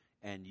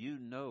 And you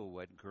know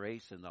what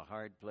grace in the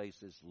hard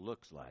places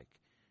looks like.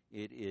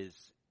 It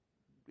is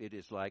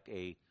like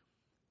a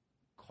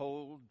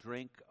cold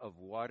drink of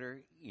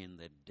water in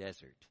the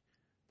desert.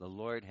 The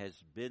Lord has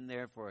been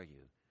there for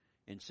you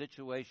in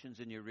situations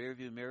in your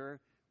rearview mirror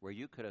where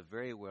you could have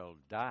very well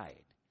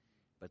died.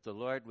 But the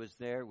Lord was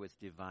there with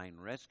divine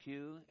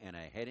rescue and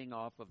a heading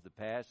off of the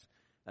path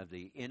of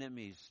the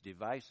enemy's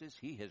devices.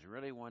 He has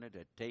really wanted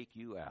to take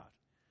you out,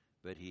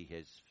 but he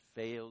has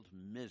failed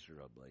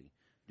miserably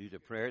due to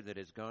prayer that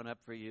has gone up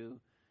for you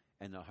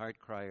and the heart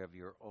cry of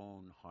your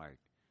own heart.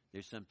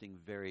 There's something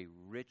very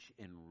rich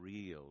and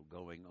real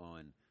going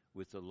on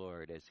with the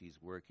Lord as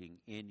he's working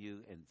in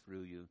you and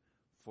through you,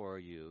 for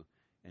you,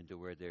 and to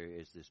where there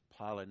is this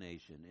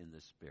pollination in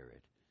the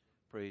Spirit.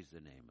 Praise the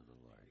name of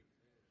the Lord.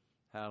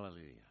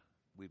 Hallelujah.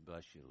 We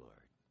bless you, Lord.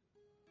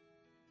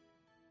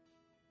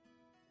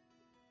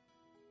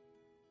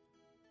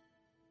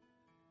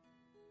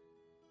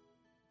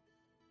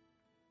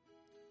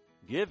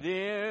 Give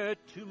ear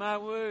to my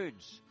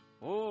words,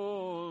 O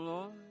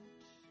Lord.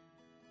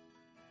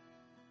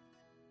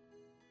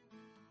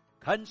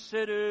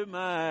 Consider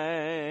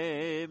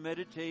my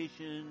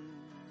meditation.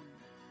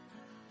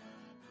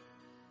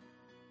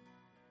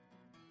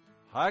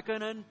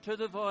 Hearken unto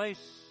the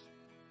voice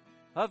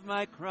of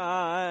my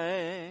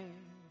cry.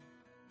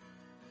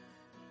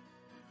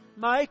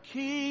 My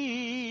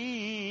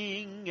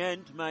King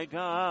and my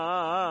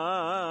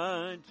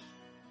God.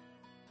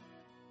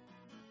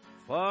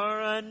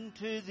 For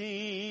unto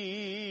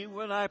thee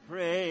will I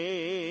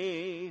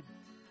pray.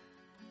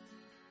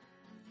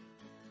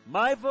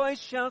 My voice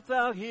shalt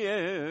thou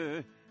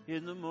hear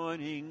in the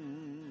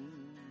morning.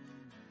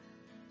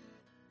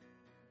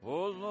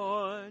 O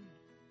Lord,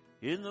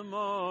 in the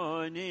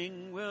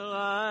morning will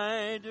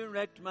I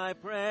direct my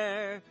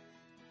prayer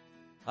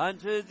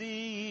unto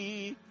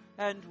thee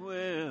and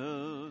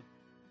will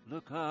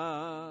look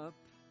up.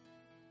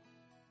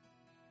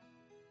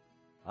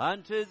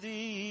 Unto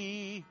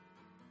thee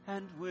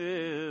and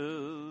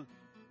will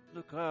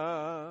look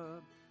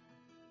up.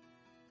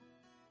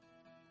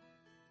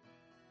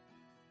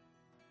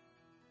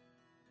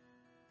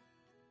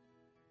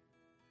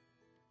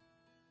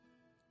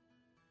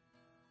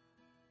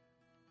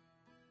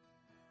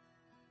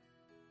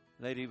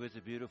 Lady with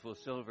the beautiful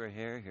silver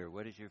hair here,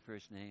 what is your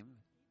first name?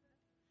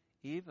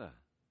 Eva.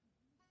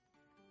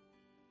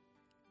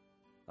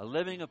 A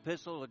living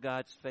epistle of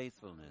God's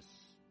faithfulness.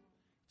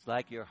 It's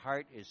like your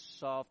heart is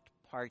soft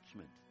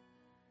parchment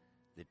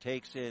that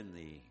takes in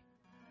the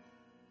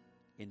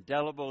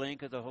indelible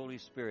ink of the Holy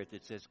Spirit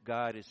that says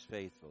God is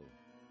faithful.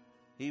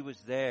 He was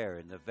there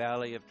in the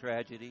valley of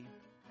tragedy.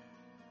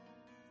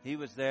 He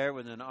was there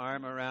with an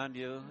arm around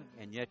you,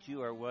 and yet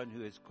you are one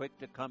who is quick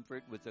to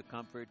comfort with the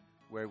comfort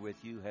wherewith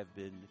you have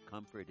been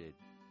comforted.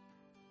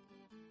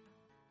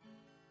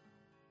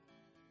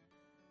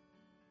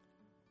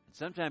 And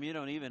sometimes you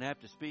don't even have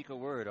to speak a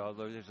word,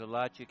 although there's a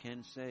lot you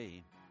can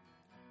say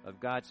of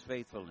God's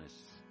faithfulness.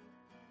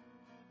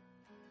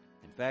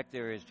 And In fact,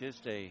 there is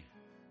just it's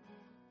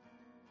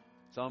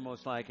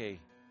almost like a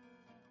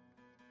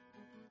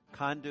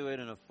conduit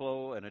and a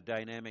flow and a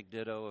dynamic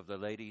ditto of the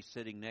lady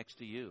sitting next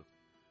to you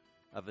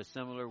of a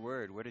similar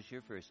word. What is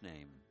your first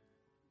name?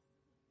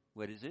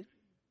 What is it?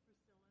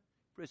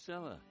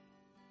 Priscilla.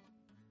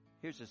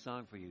 Here's a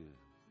song for you.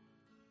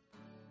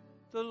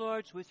 The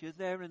Lord's with you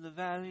there in the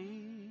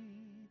valley,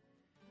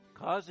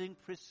 causing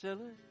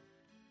Priscilla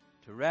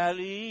to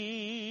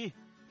rally.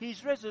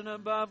 He's risen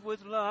above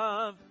with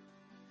love,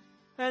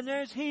 and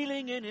there's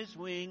healing in his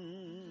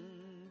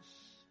wings.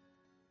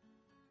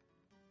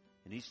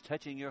 And he's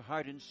touching your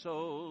heart and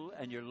soul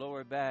and your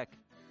lower back.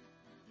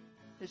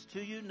 As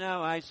to you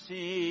now I sing,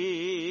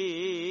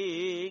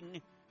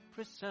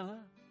 Priscilla,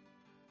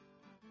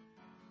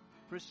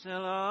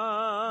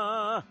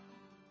 Priscilla.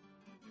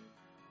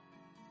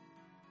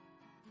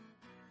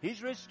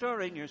 He's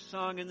restoring your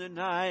song in the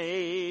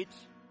night.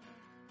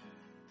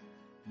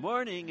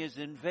 Morning is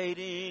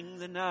invading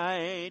the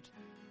night,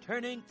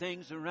 turning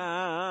things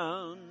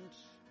around.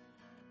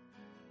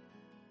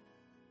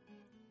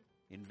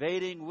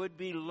 Invading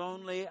would-be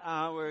lonely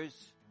hours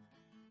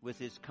with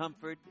his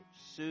comfort,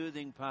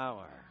 soothing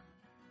power.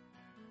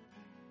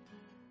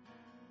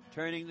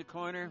 Turning the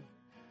corner,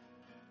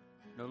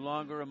 no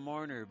longer a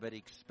mourner, but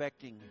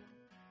expecting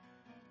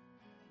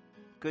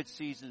good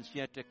seasons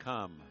yet to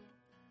come.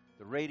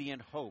 The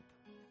radiant hope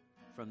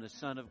from the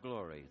Son of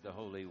Glory, the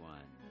Holy One.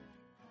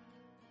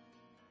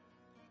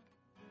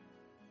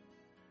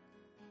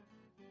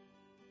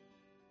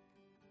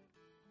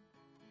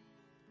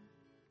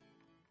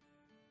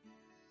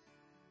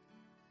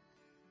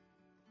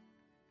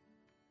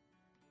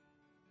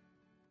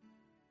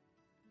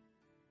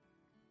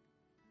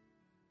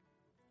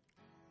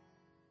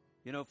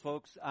 You know,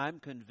 folks, I'm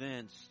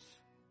convinced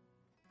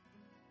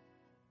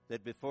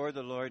that before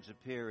the Lord's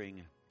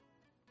appearing,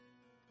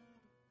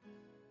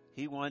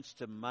 He wants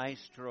to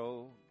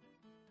maestro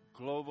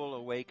global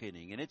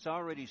awakening. And it's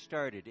already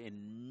started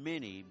in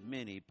many,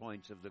 many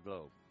points of the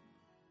globe.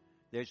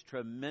 There's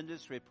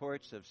tremendous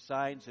reports of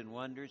signs and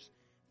wonders.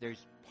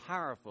 There's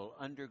powerful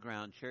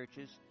underground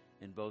churches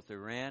in both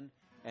Iran,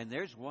 and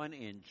there's one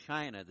in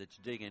China that's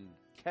digging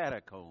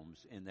catacombs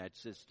in that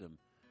system.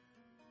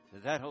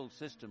 That whole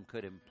system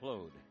could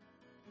implode.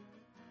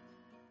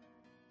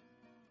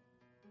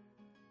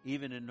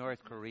 Even in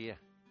North Korea,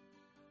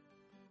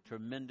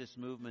 tremendous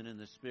movement in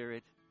the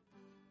Spirit.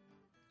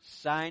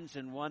 Signs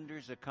and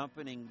wonders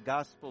accompanying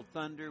gospel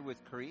thunder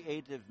with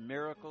creative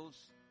miracles.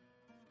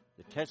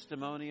 The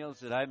testimonials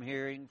that I'm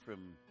hearing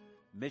from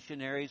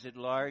missionaries at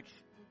large.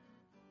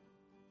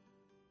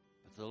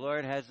 But the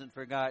Lord hasn't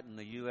forgotten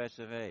the U.S.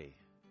 of A.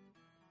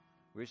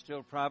 We're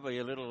still probably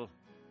a little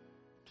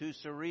too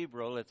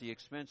cerebral at the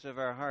expense of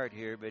our heart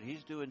here, but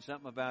He's doing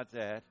something about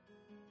that.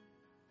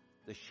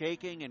 The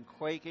shaking and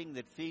quaking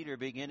that feet are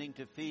beginning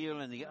to feel,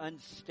 and the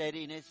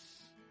unsteadiness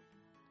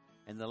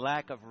and the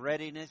lack of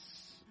readiness.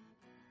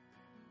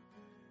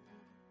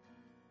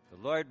 The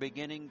Lord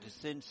beginning to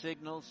send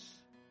signals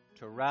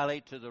to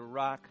rally to the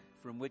rock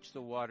from which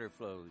the water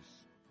flows.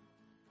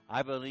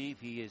 I believe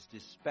He is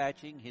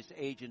dispatching His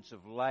agents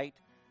of light,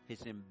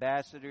 His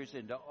ambassadors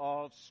into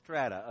all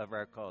strata of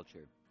our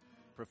culture.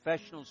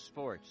 Professional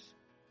sports.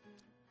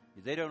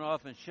 They don't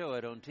often show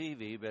it on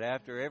TV, but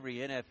after every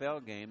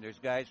NFL game, there's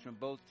guys from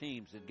both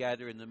teams that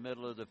gather in the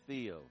middle of the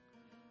field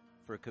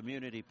for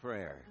community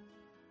prayer.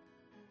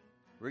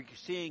 We're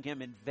seeing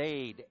Him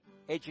invade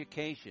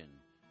education,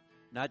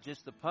 not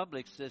just the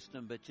public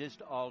system, but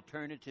just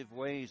alternative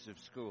ways of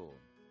school.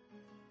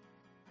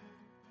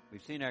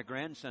 We've seen our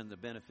grandson the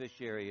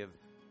beneficiary of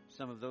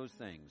some of those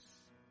things.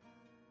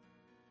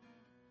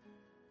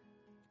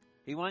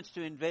 He wants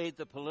to invade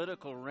the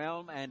political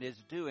realm and is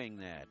doing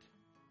that,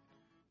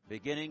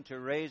 beginning to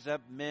raise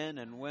up men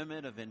and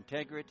women of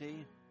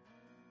integrity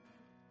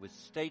with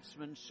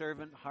statesman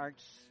servant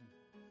hearts,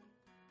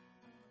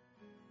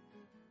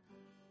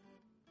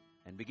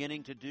 and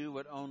beginning to do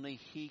what only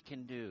He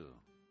can do,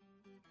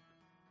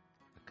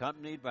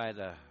 accompanied by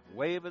the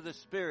wave of the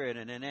Spirit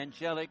and an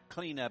angelic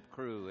cleanup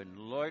crew, and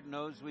Lord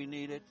knows we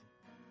need it.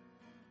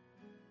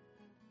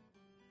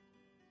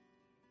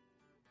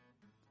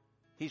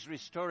 He's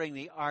restoring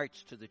the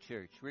arts to the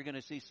church. We're going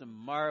to see some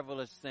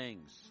marvelous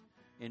things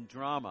in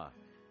drama.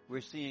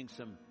 We're seeing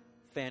some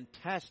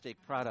fantastic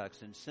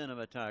products in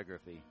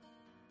cinematography.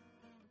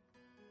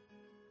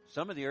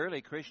 Some of the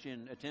early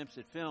Christian attempts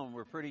at film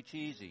were pretty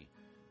cheesy.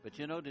 But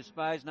you know,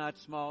 despise not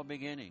small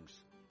beginnings.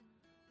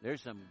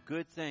 There's some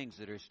good things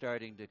that are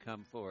starting to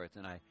come forth.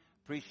 And I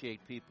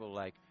appreciate people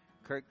like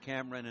Kirk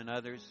Cameron and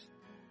others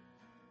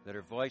that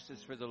are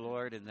voices for the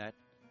Lord in that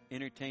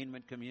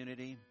entertainment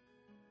community.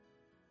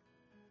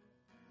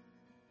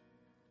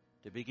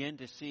 To begin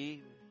to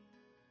see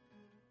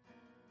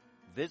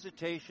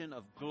visitation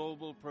of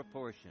global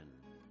proportion.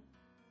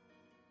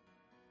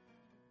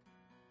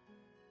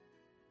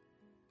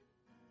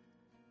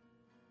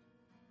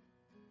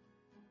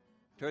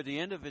 Toward the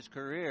end of his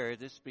career,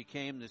 this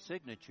became the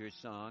signature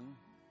song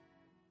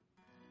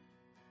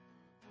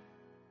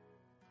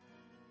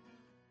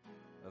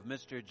of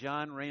Mr.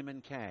 John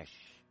Raymond Cash.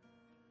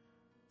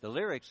 The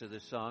lyrics of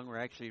this song were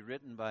actually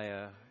written by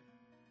a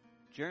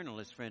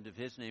journalist friend of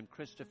his named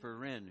Christopher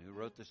Wren, who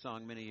wrote the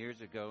song many years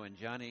ago, and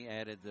Johnny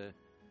added the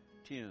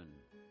tune.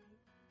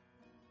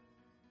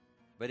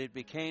 But it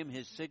became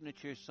his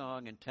signature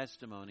song and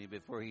testimony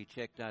before he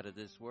checked out of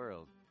this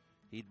world.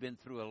 He'd been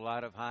through a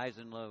lot of highs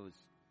and lows,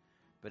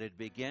 but had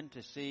begun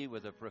to see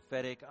with a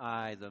prophetic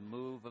eye the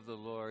move of the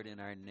Lord in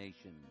our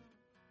nation.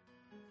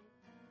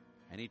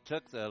 And he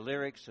took the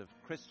lyrics of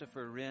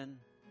Christopher Wren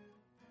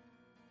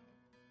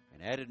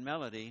and added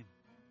melody,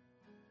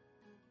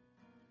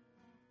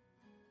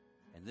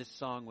 and this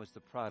song was the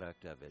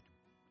product of it.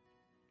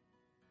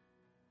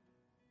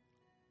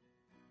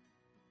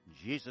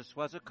 Jesus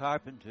was a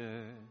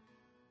carpenter,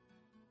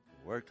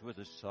 worked with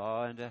a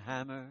saw and a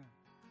hammer.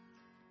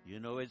 You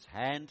know his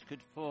hand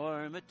could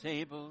form a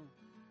table,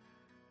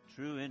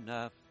 true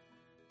enough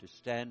to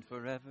stand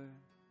forever.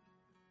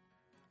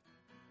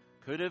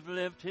 Could have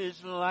lived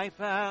his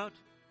life out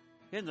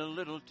in the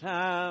little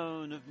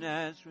town of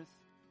Nazareth,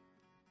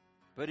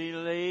 but he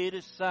laid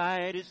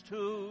aside his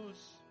tools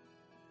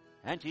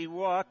and he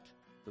walked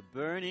the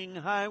burning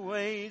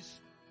highways,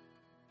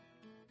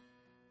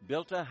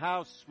 built a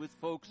house with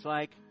folks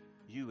like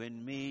you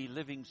and me,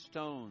 living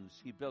stones.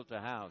 He built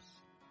a house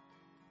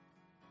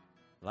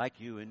like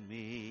you and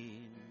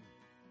me.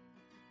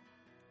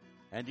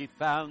 And he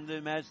found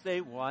them as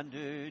they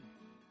wandered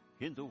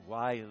in the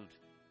wild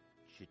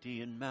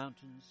Judean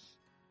mountains.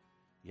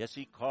 Yes,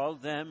 he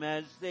called them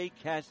as they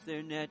cast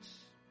their nets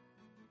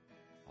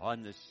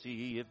on the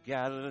Sea of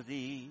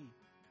Galilee.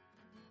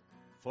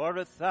 For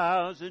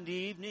 1,000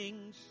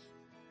 evenings,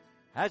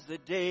 as the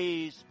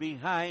days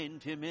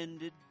behind him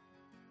ended,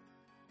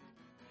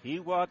 he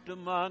walked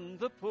among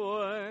the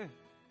poor,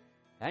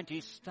 and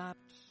he stopped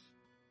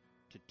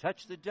to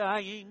touch the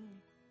dying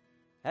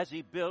as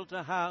he built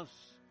a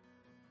house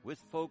with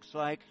folks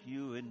like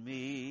you and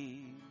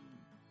me.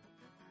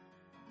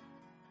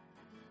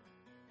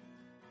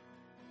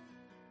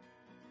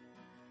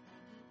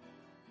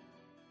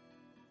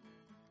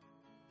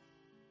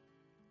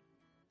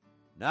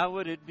 Now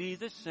would it be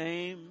the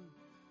same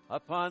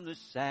upon the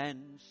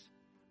sands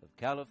of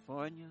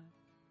California,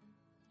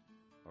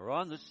 or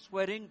on the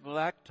sweating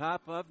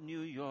blacktop of New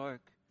York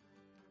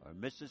or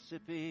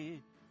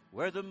Mississippi,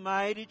 where the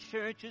mighty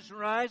churches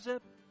rise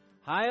up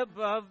high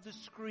above the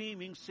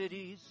screaming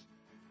cities?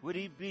 Would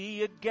he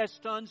be a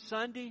guest on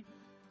Sunday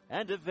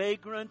and a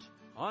vagrant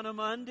on a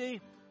Monday?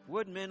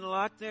 Would men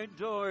lock their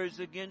doors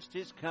against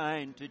his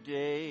kind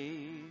today?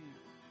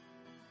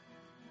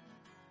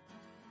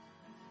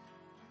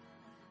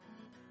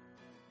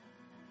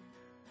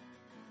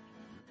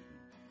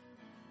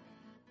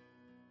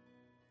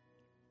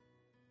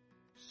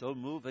 So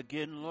move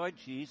again, Lord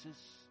Jesus.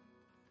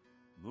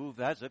 Move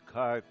as a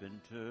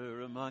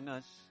carpenter among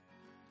us.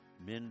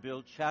 Men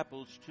build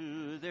chapels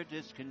to their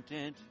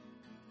discontent,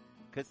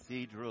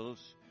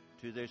 cathedrals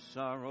to their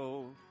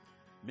sorrow.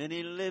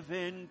 Many live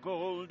in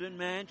golden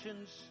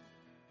mansions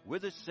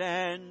with the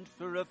sand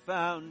for a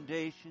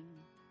foundation.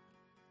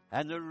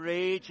 And the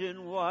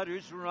raging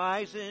waters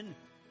rising,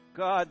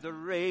 God, the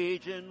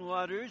raging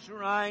waters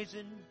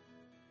rising.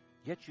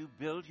 Yet you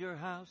build your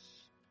house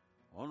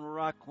on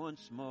rock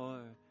once more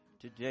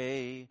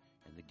today,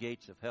 and the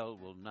gates of hell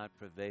will not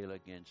prevail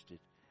against it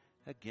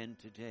again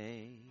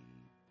today.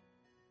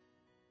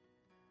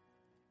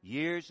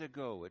 Years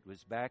ago, it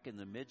was back in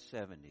the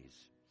mid-70s,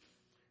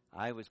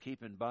 I was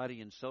keeping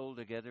body and soul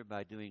together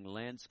by doing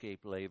landscape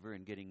labor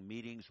and getting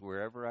meetings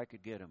wherever I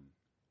could get them.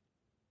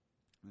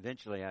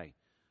 Eventually, I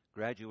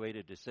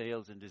graduated to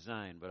sales and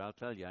design, but I'll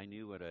tell you, I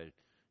knew what a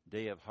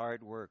day of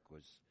hard work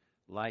was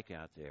like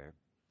out there.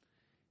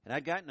 And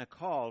I'd gotten a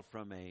call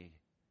from a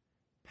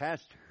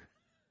pastor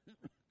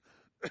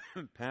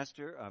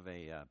of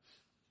a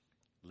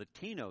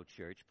Latino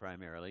church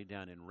primarily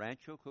down in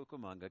Rancho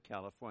Cucamonga,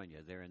 California,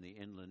 there in the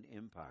Inland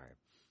Empire.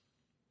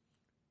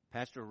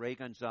 Pastor Ray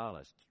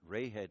Gonzalez.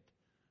 Ray had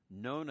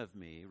known of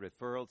me,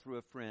 referral through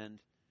a friend,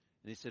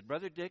 and he said,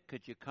 Brother Dick,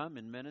 could you come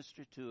and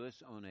minister to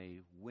us on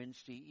a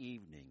Wednesday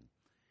evening?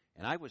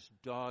 And I was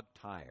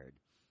dog-tired.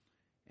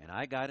 And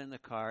I got in the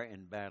car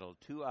and battled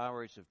 2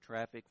 hours of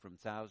traffic from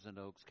Thousand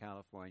Oaks,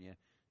 California,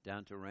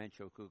 down to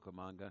Rancho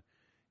Cucamonga.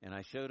 And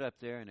I showed up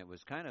there, and it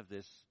was kind of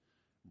this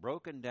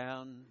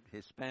broken-down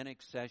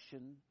Hispanic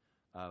session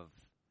of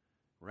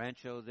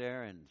Rancho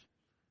there, and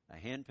a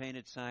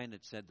hand-painted sign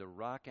that said The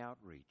Rock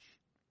Outreach.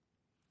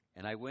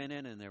 And I went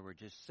in, and there were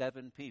just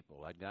 7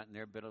 people. I'd gotten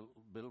there a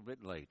little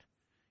bit late.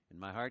 And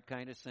my heart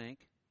kind of sank.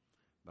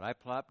 But I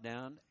plopped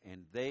down,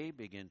 and they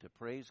began to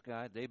praise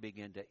God. They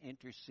began to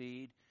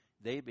intercede.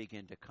 They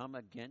begin to come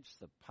against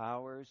the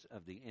powers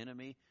of the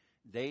enemy.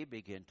 They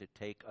begin to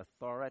take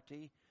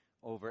authority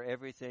over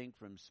everything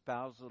from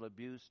spousal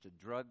abuse to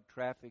drug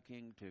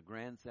trafficking to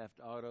grand theft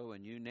auto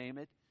and you name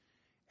it,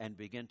 and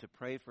begin to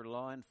pray for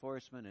law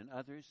enforcement and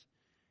others.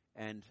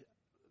 And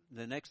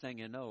the next thing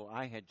you know,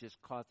 I had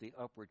just caught the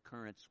upward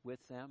currents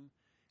with them.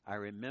 I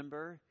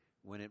remember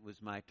when it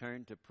was my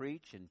turn to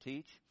preach and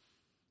teach,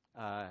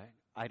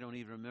 I don't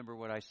even remember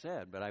what I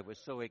said, but I was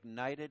so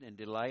ignited and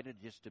delighted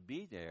just to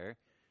be there.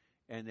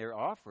 And their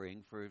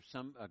offering for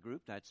a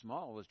group that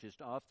small was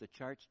just off the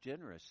charts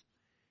generous.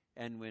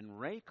 And when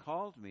Ray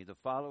called me the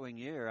following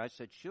year, I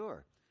said,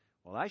 sure.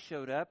 Well, I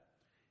showed up,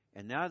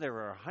 and now there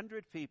were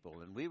 100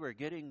 people, and we were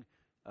getting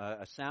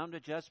a sound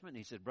adjustment.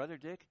 He said, Brother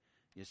Dick,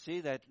 you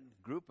see that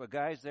group of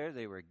guys there?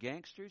 They were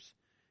gangsters,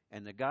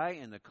 and the guy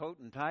in the coat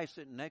and tie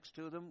sitting next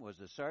to them was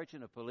a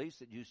sergeant of police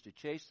that used to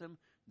chase them.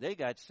 They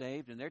got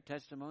saved, and their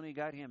testimony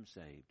got him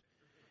saved.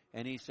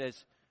 And he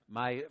says,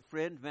 my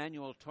friend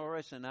Manuel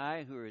Torres and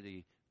I, who are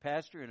the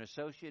pastor and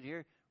associate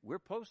here, we're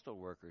postal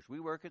workers. We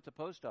work at the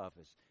post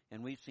office,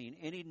 and we've seen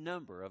any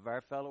number of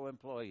our fellow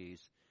employees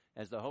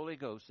as the Holy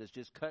Ghost has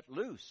just cut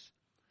loose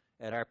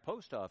at our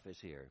post office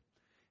here.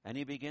 And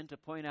he began to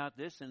point out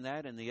this and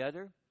that and the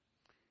other.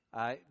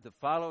 The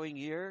following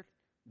year,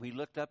 we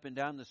looked up and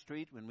down the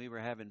street when we were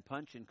having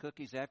punch and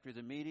cookies after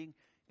the meeting,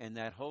 and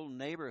that whole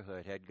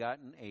neighborhood had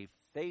gotten a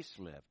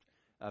facelift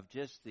of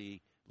just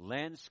the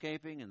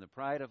landscaping and the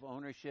pride of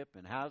ownership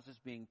and houses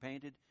being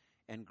painted.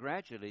 And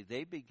gradually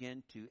they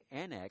begin to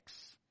annex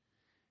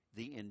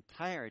the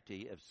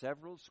entirety of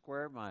several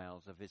square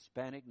miles of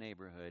Hispanic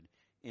neighborhood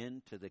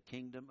into the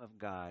kingdom of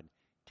God,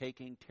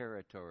 taking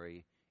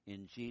territory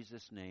in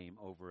Jesus' name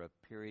over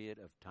a period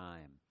of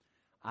time.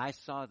 I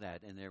saw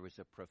that, and there was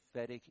a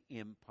prophetic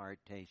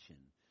impartation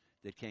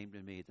that came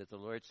to me that the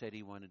Lord said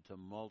He wanted to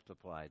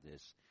multiply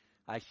this.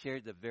 I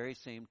shared the very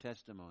same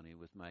testimony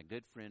with my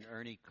good friend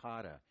Ernie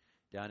Cotta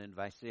down in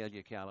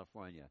Visalia,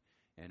 California.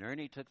 And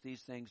Ernie took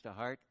these things to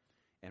heart,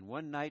 and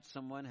one night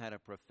someone had a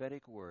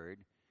prophetic word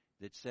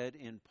that said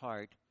in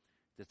part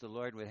that the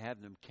Lord would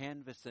have them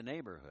canvass the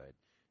neighborhood.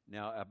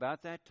 Now,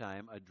 about that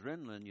time,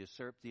 adrenaline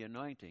usurped the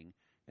anointing,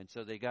 and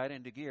so they got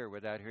into gear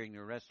without hearing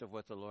the rest of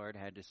what the Lord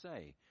had to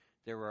say.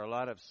 There were a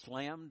lot of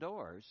slammed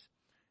doors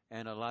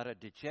and a lot of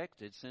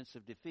dejected sense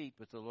of defeat,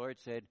 but the Lord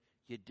said,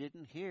 you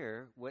didn't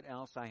hear what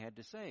else I had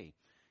to say.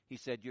 He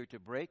said, you're to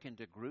break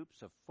into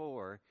groups of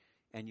 4,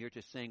 and you're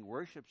to sing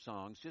worship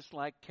songs just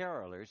like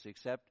carolers,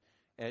 except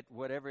at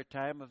whatever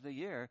time of the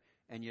year,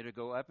 and you're to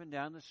go up and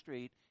down the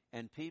street,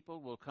 and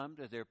people will come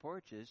to their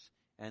porches,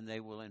 and they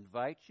will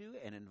invite you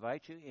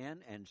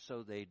in, and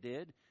so they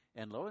did.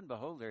 And lo and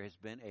behold, there has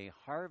been a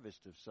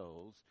harvest of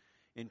souls,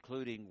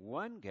 including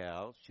one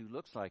gal. She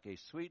looks like a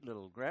sweet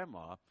little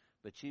grandma,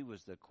 but she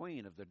was the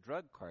queen of the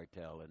drug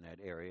cartel in that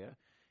area.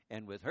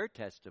 And with her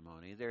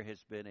testimony, there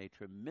has been a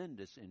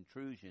tremendous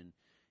intrusion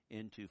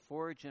into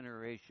 4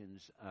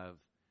 generations of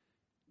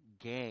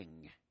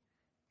gang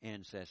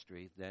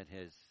ancestry that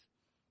has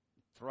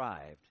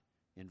thrived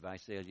in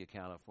Visalia,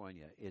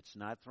 California. It's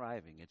not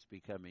thriving. It's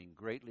becoming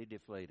greatly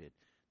deflated.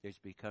 There's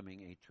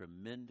becoming a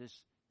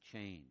tremendous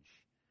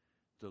change.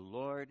 The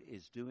Lord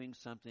is doing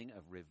something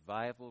of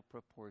revival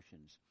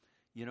proportions.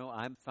 You know,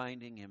 I'm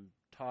finding Him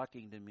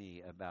talking to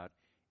me about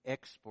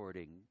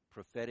exporting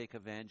prophetic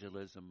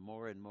evangelism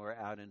more and more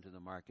out into the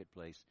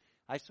marketplace.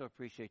 I so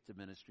appreciate the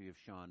ministry of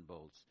Sean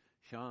Bolts.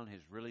 Sean has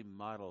really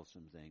modeled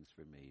some things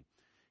for me.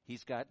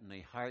 He's gotten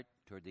a heart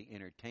toward the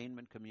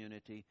entertainment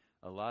community,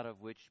 a lot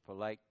of which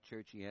polite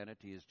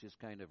churchianity is just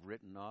kind of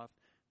written off,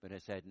 but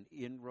has had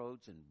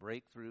inroads and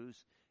breakthroughs.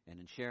 And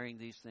in sharing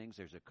these things,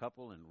 there's a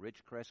couple in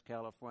Ridgecrest,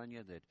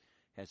 California that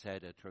has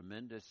had a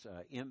tremendous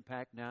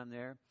impact down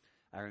there.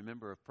 I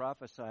remember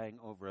prophesying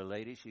over a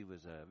lady. She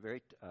was a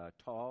very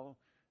tall,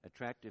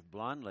 attractive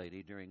blonde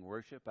lady during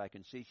worship. I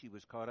can see she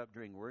was caught up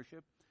during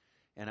worship.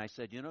 And I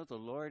said, you know, the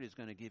Lord is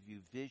going to give you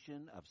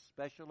vision of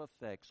special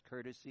effects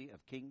courtesy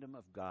of Kingdom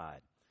of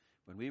God.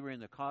 When we were in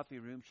the coffee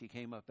room, she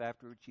came up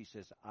afterwards. She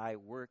says, I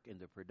work in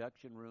the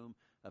production room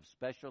of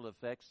special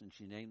effects, and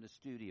she named the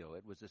studio.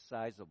 It was a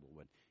sizable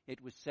one.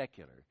 It was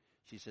secular.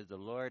 She said, the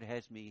Lord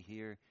has me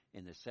here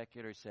in the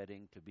secular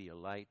setting to be a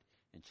light.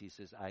 And she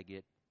says, I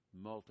get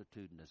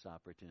multitudinous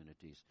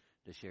opportunities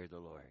to share the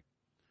Lord.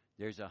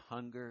 There's a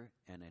hunger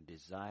and a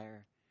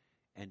desire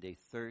and a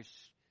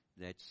thirst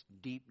that's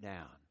deep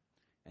down.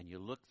 And you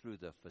look through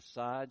the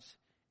facades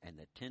and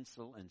the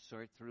tinsel and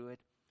sort through it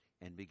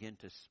and begin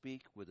to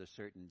speak with a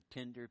certain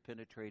tender,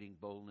 penetrating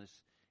boldness,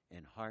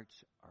 and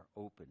hearts are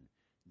open.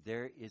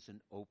 There is an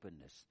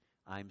openness.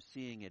 I'm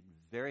seeing it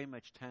very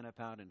much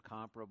Tanapaunt and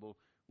comparable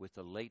with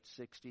the late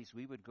 60s.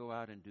 We would go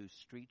out and do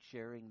street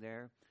sharing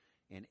there,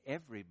 and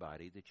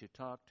everybody that you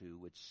talk to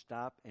would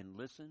stop and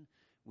listen.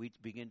 We'd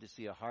begin to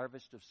see a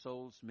harvest of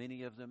souls,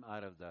 many of them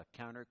out of the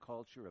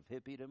counterculture of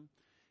hippiedom,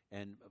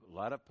 and a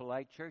lot of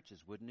polite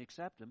churches wouldn't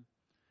accept them.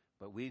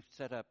 But we've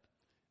set up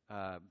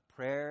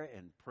prayer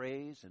and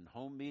praise and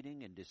home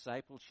meeting and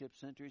discipleship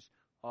centers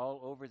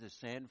all over the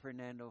San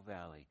Fernando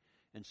Valley,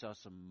 and saw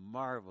some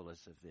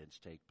marvelous events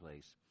take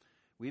place.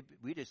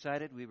 We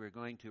decided we were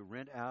going to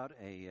rent out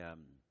a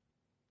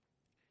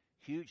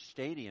huge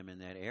stadium in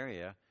that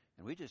area,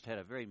 and we just had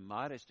a very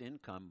modest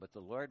income, but the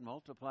Lord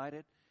multiplied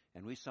it,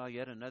 and we saw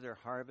yet another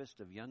harvest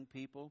of young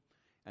people.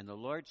 And the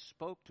Lord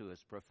spoke to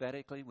us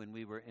prophetically when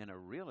we were in a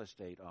real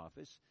estate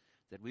office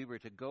that we were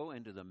to go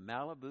into the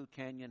Malibu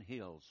Canyon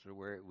Hills,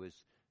 where it was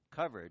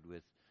covered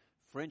with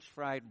French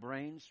fried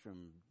brains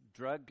from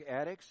drug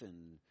addicts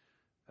and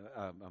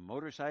a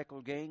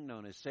motorcycle gang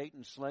known as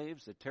Satan's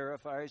Slaves that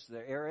terrifies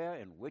the area,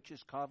 and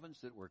witches'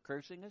 covens that were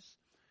cursing us.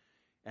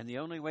 And the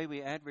only way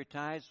we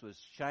advertised was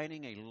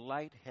shining a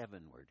light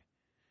heavenward.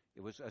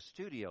 It was a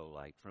studio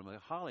light from a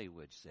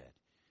Hollywood set.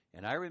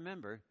 And I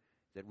remember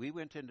that we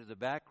went into the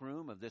back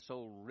room of this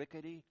old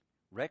rickety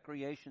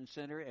recreation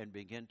center and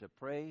began to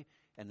pray.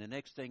 And the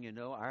next thing you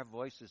know, our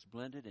voices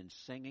blended in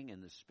singing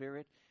in the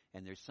Spirit.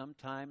 And there's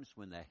sometimes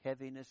when the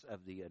heaviness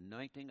of the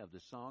anointing of the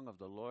song of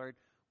the Lord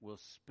will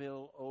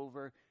spill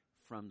over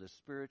from the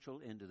spiritual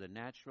into the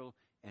natural,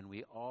 and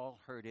we all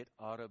heard it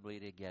audibly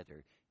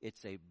together.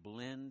 It's a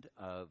blend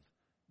of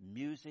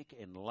music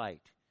and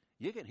light.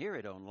 You can hear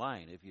it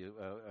online if you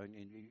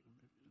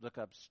look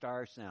up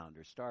Star Sound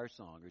or Star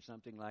Song or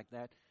something like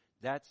that.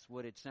 That's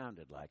what it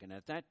sounded like. And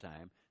at that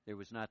time, there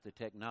was not the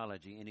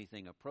technology,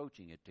 anything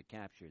approaching it to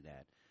capture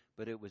that.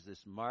 But it was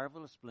this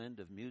marvelous blend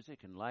of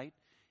music and light,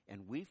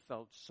 and we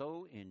felt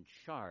so in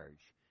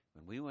charge.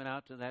 When we went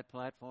out to that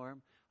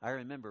platform, I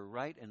remember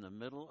right in the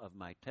middle of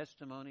my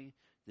testimony,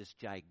 this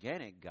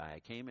gigantic guy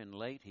came in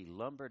late. He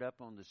lumbered up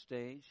on the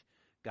stage,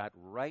 got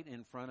right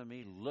in front of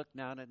me, looked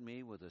down at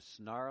me with a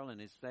snarl in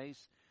his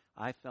face.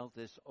 I felt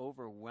this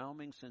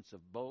overwhelming sense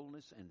of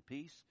boldness and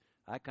peace.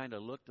 I kind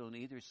of looked on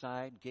either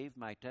side, gave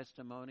my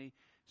testimony,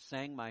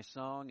 sang my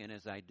song, and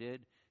as I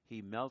did,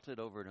 he melted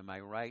over to my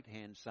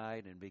right-hand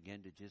side and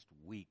began to just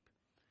weep.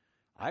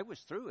 I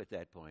was through at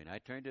that point. I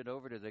turned it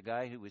over to the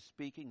guy who was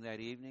speaking that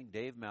evening,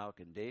 Dave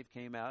Malkin. Dave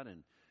came out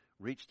and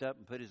reached up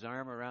and put his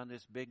arm around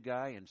this big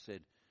guy and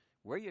said,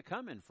 "Where are you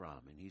coming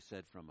from?" And he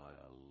said, "From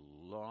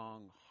a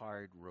long,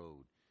 hard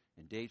road."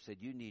 And Dave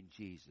said, "You need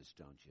Jesus,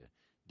 don't you?"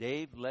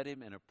 Dave led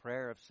him in a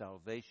prayer of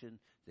salvation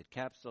that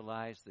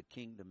capsulized the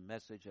kingdom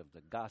message of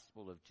the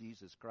gospel of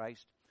Jesus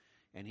Christ.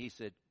 And he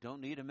said,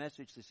 "Don't need a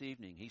message this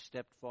evening." He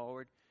stepped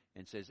forward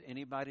and says,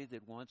 "Anybody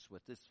that wants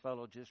what this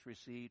fellow just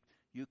received,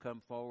 you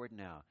come forward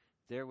now."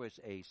 There was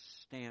a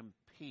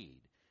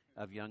stampede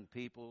of young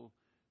people,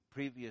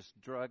 previous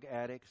drug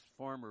addicts,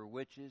 former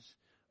witches,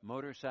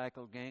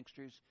 motorcycle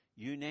gangsters,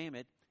 you name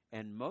it.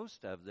 And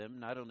most of them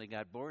not only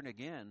got born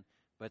again,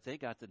 but they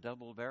got the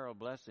double-barrel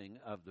blessing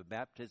of the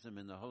baptism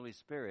in the Holy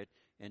Spirit.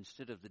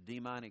 Instead of the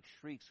demonic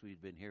shrieks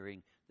we'd been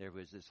hearing, there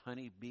was this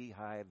honey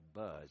beehive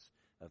buzz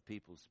of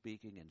people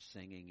speaking and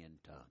singing in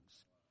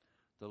tongues.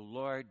 The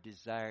Lord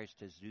desires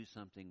to do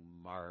something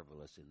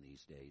marvelous in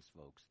these days,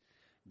 folks.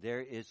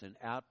 There is an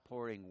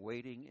outpouring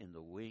waiting in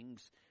the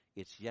wings.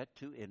 It's yet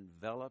to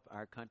envelop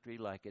our country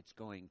like it's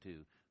going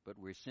to, but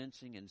we're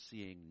sensing and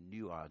seeing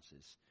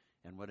nuances.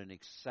 And what an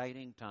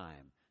exciting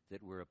time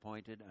that we're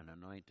appointed and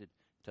anointed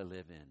to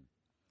live in.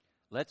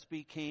 Let's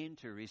be keen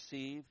to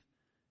receive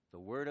the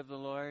word of the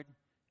Lord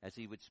as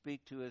he would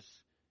speak to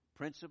us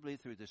principally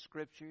through the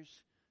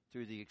scriptures,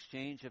 through the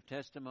exchange of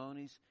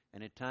testimonies,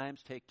 and at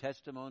times take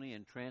testimony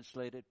and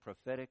translate it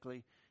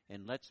prophetically.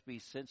 And let's be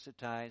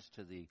sensitized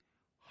to the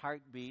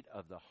heartbeat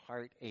of the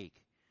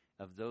heartache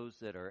of those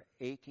that are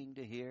aching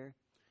to hear.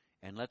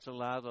 And let's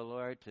allow the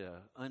Lord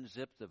to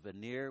unzip the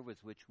veneer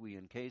with which we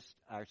encased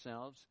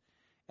ourselves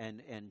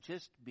and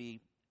just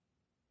be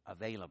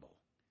available,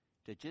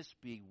 to just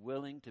be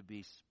willing to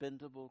be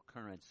spendable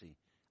currency.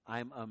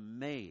 I'm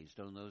amazed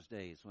on those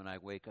days when I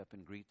wake up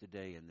and greet the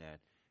day in that,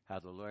 how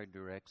the Lord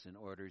directs and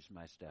orders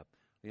my step.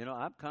 You know,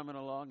 I'm coming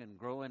along and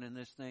growing in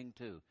this thing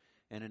too.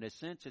 And in a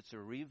sense, it's a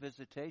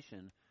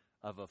revisitation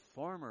of a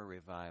former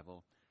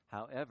revival.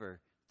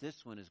 However,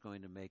 this one is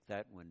going to make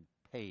that one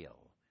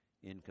pale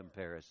in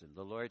comparison.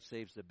 The Lord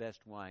saves the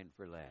best wine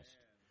for last.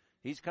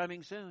 He's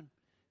coming soon.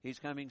 He's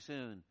coming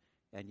soon.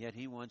 And yet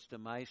he wants to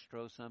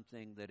maestro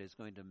something that is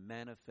going to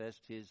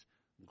manifest his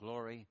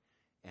glory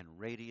and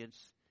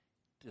radiance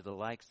to the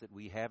likes that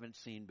we haven't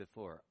seen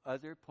before.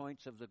 Other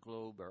points of the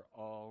globe are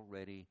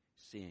already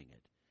seeing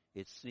it.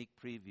 It's sneak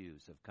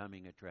previews of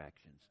coming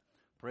attractions.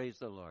 Praise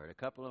the Lord. A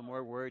couple of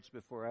more words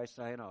before I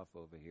sign off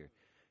over here.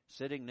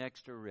 Sitting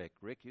next to Rick.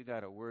 Rick, you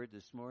got a word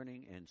this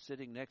morning, and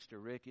sitting next to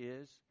Rick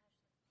is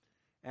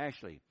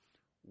Ashley.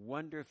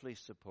 Wonderfully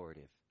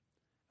supportive.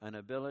 An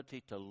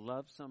ability to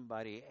love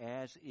somebody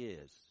as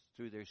is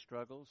through their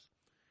struggles.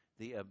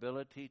 The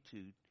ability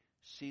to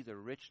see the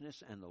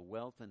richness and the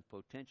wealth and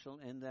potential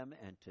in them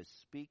and to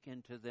speak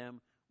into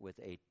them with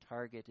a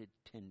targeted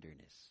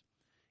tenderness.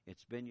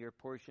 It's been your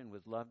portion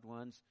with loved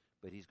ones,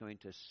 but he's going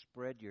to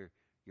spread your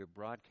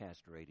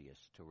broadcast radius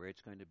to where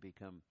it's going to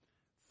become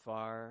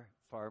far,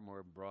 far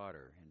more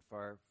broader and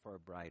far, far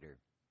brighter.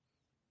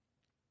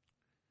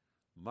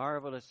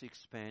 Marvelous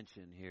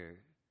expansion here,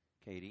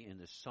 Katie, in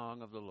the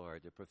song of the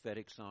Lord, the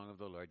prophetic song of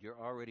the Lord. You're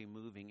already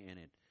moving in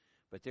it.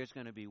 But there's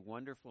going to be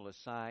wonderful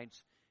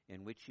asides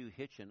in which you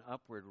hitch an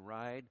upward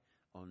ride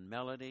on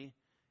melody,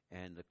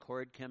 and the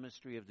chord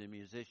chemistry of the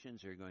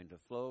musicians are going to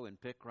flow and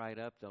pick right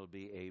up. There'll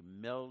be a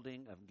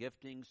melding of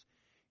giftings,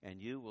 and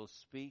you will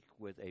speak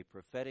with a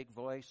prophetic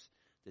voice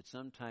that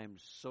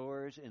sometimes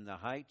soars in the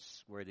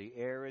heights where the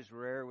air is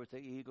rare with the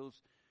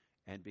eagles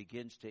and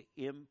begins to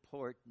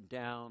import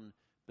down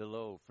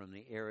below from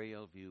the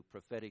aerial view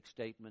prophetic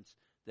statements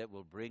that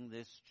will bring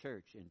this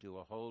church into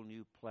a whole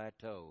new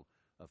plateau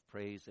of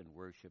praise and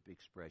worship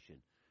expression.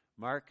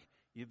 Mark,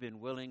 you've been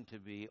willing to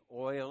be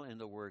oil in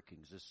the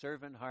workings, a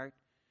servant heart.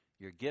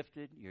 You're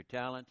gifted, you're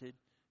talented,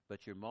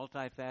 but you're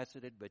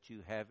multifaceted, but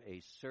you have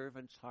a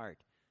servant's heart,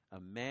 a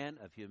man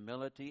of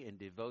humility and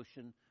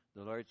devotion.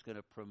 The Lord's going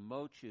to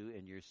promote you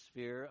in your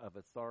sphere of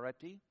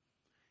authority,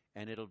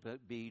 and it'll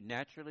be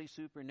naturally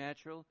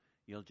supernatural.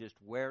 You'll just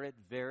wear it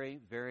very,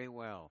 very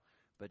well.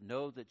 But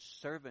know that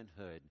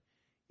servanthood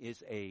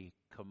is a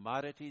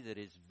commodity that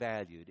is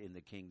valued in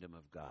the kingdom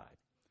of God.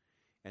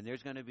 And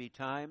there's going to be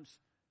times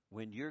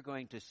when you're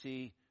going to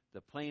see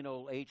the plain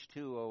old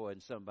H2O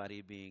in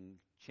somebody being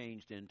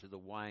changed into the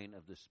wine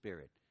of the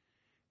Spirit.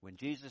 When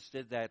Jesus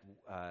did that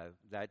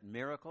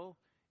miracle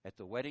at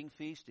the wedding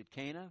feast at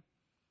Cana,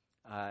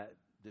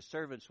 the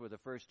servants were the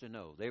first to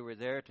know. They were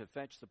there to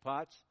fetch the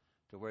pots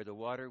to where the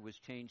water was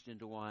changed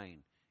into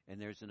wine. And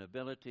there's an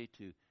ability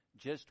to,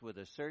 just with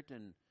a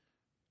certain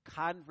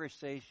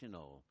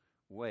conversational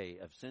way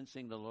of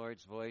sensing the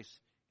Lord's voice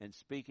and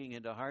speaking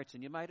into hearts.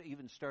 And you might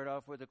even start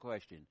off with a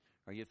question.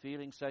 Are you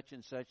feeling such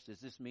and such? Does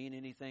this mean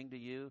anything to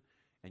you?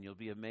 And you'll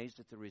be amazed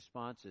at the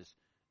responses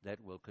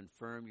that will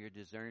confirm your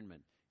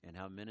discernment and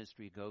how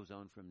ministry goes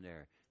on from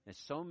there. And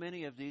so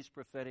many of these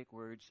prophetic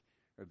words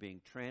are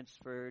being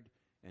transferred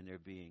and they're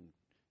being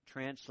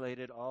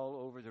translated all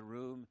over the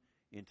room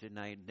into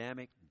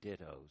dynamic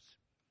dittos.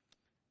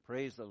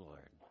 Praise the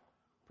Lord.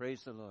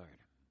 Praise the Lord.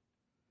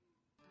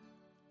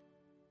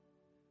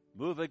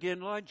 Move again,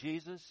 Lord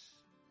Jesus.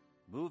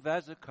 Move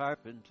as a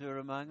carpenter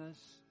among us.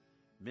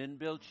 Men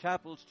build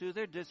chapels to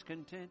their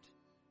discontent,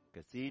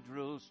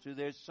 cathedrals to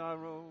their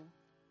sorrow.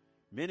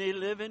 Many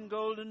live in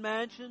golden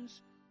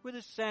mansions with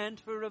the sand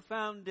for a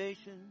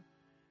foundation.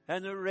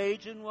 And the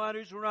raging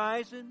waters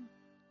rising,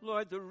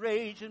 Lord, the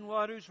raging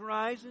waters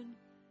rising.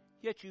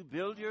 Yet you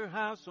build your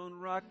house on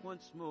rock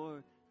once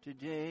more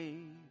today.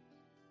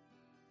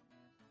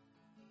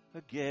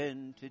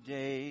 Again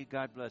today.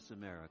 God bless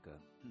America.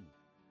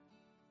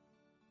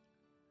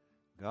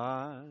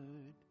 God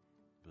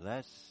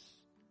bless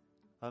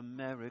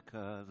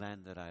America,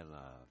 land that I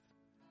love.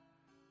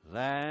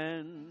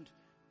 Land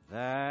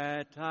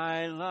that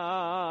I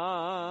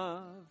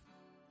love.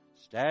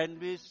 Stand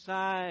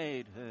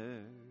beside her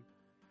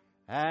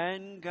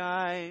and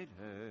guide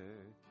her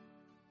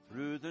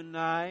through the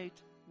night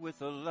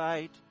with a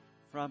light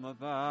from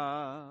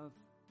above.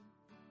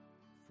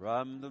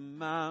 From the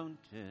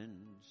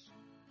mountains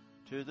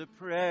to the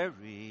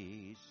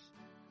prairies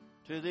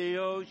to the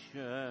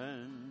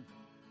ocean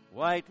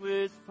white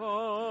with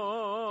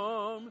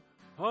foam.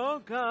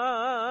 Oh,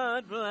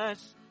 God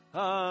bless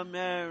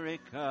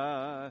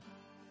America,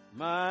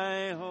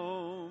 my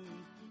home,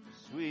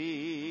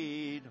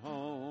 sweet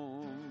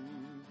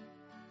home.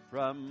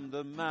 From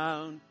the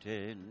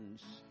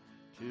mountains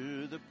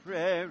to the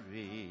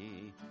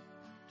prairie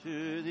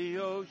to the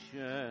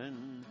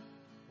ocean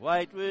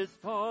white with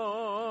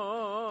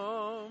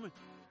foam.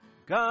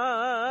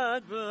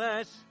 God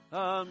bless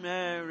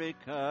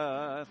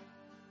America,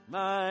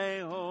 my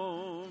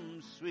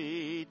home,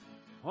 sweet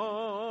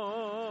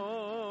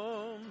home.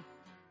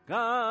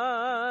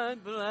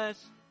 God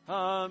bless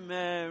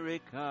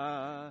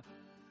America,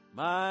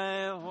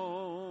 my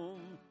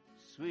home,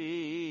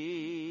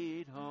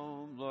 sweet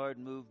home. Lord,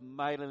 move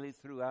mightily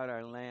throughout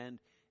our land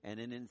and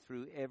in and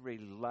through every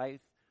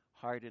life,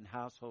 heart, and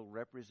household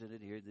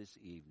represented here this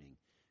evening.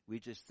 We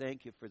just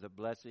thank you for the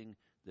blessing,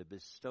 the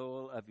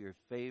bestowal of your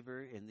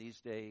favor in these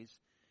days.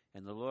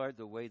 And the Lord,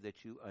 the way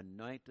that you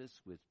anoint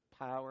us with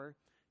power,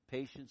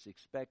 patience,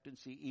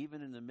 expectancy,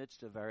 even in the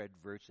midst of our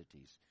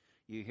adversities.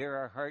 You hear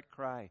our heart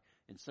cry,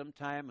 and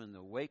sometime in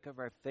the wake of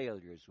our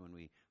failures, when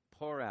we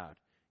pour out,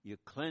 you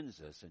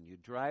cleanse us and you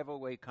drive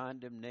away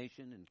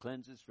condemnation and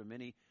cleanse us from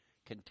any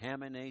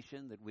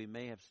contamination that we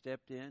may have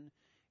stepped in.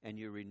 And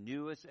you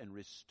renew us and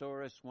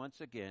restore us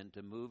once again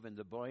to move in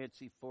the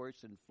buoyancy,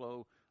 force, and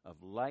flow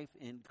of life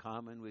in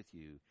common with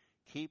you.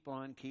 Keep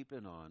on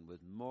keeping on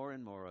with more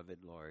and more of it,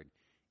 Lord.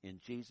 In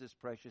Jesus'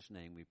 precious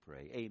name we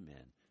pray.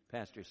 Amen.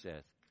 Pastor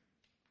Seth.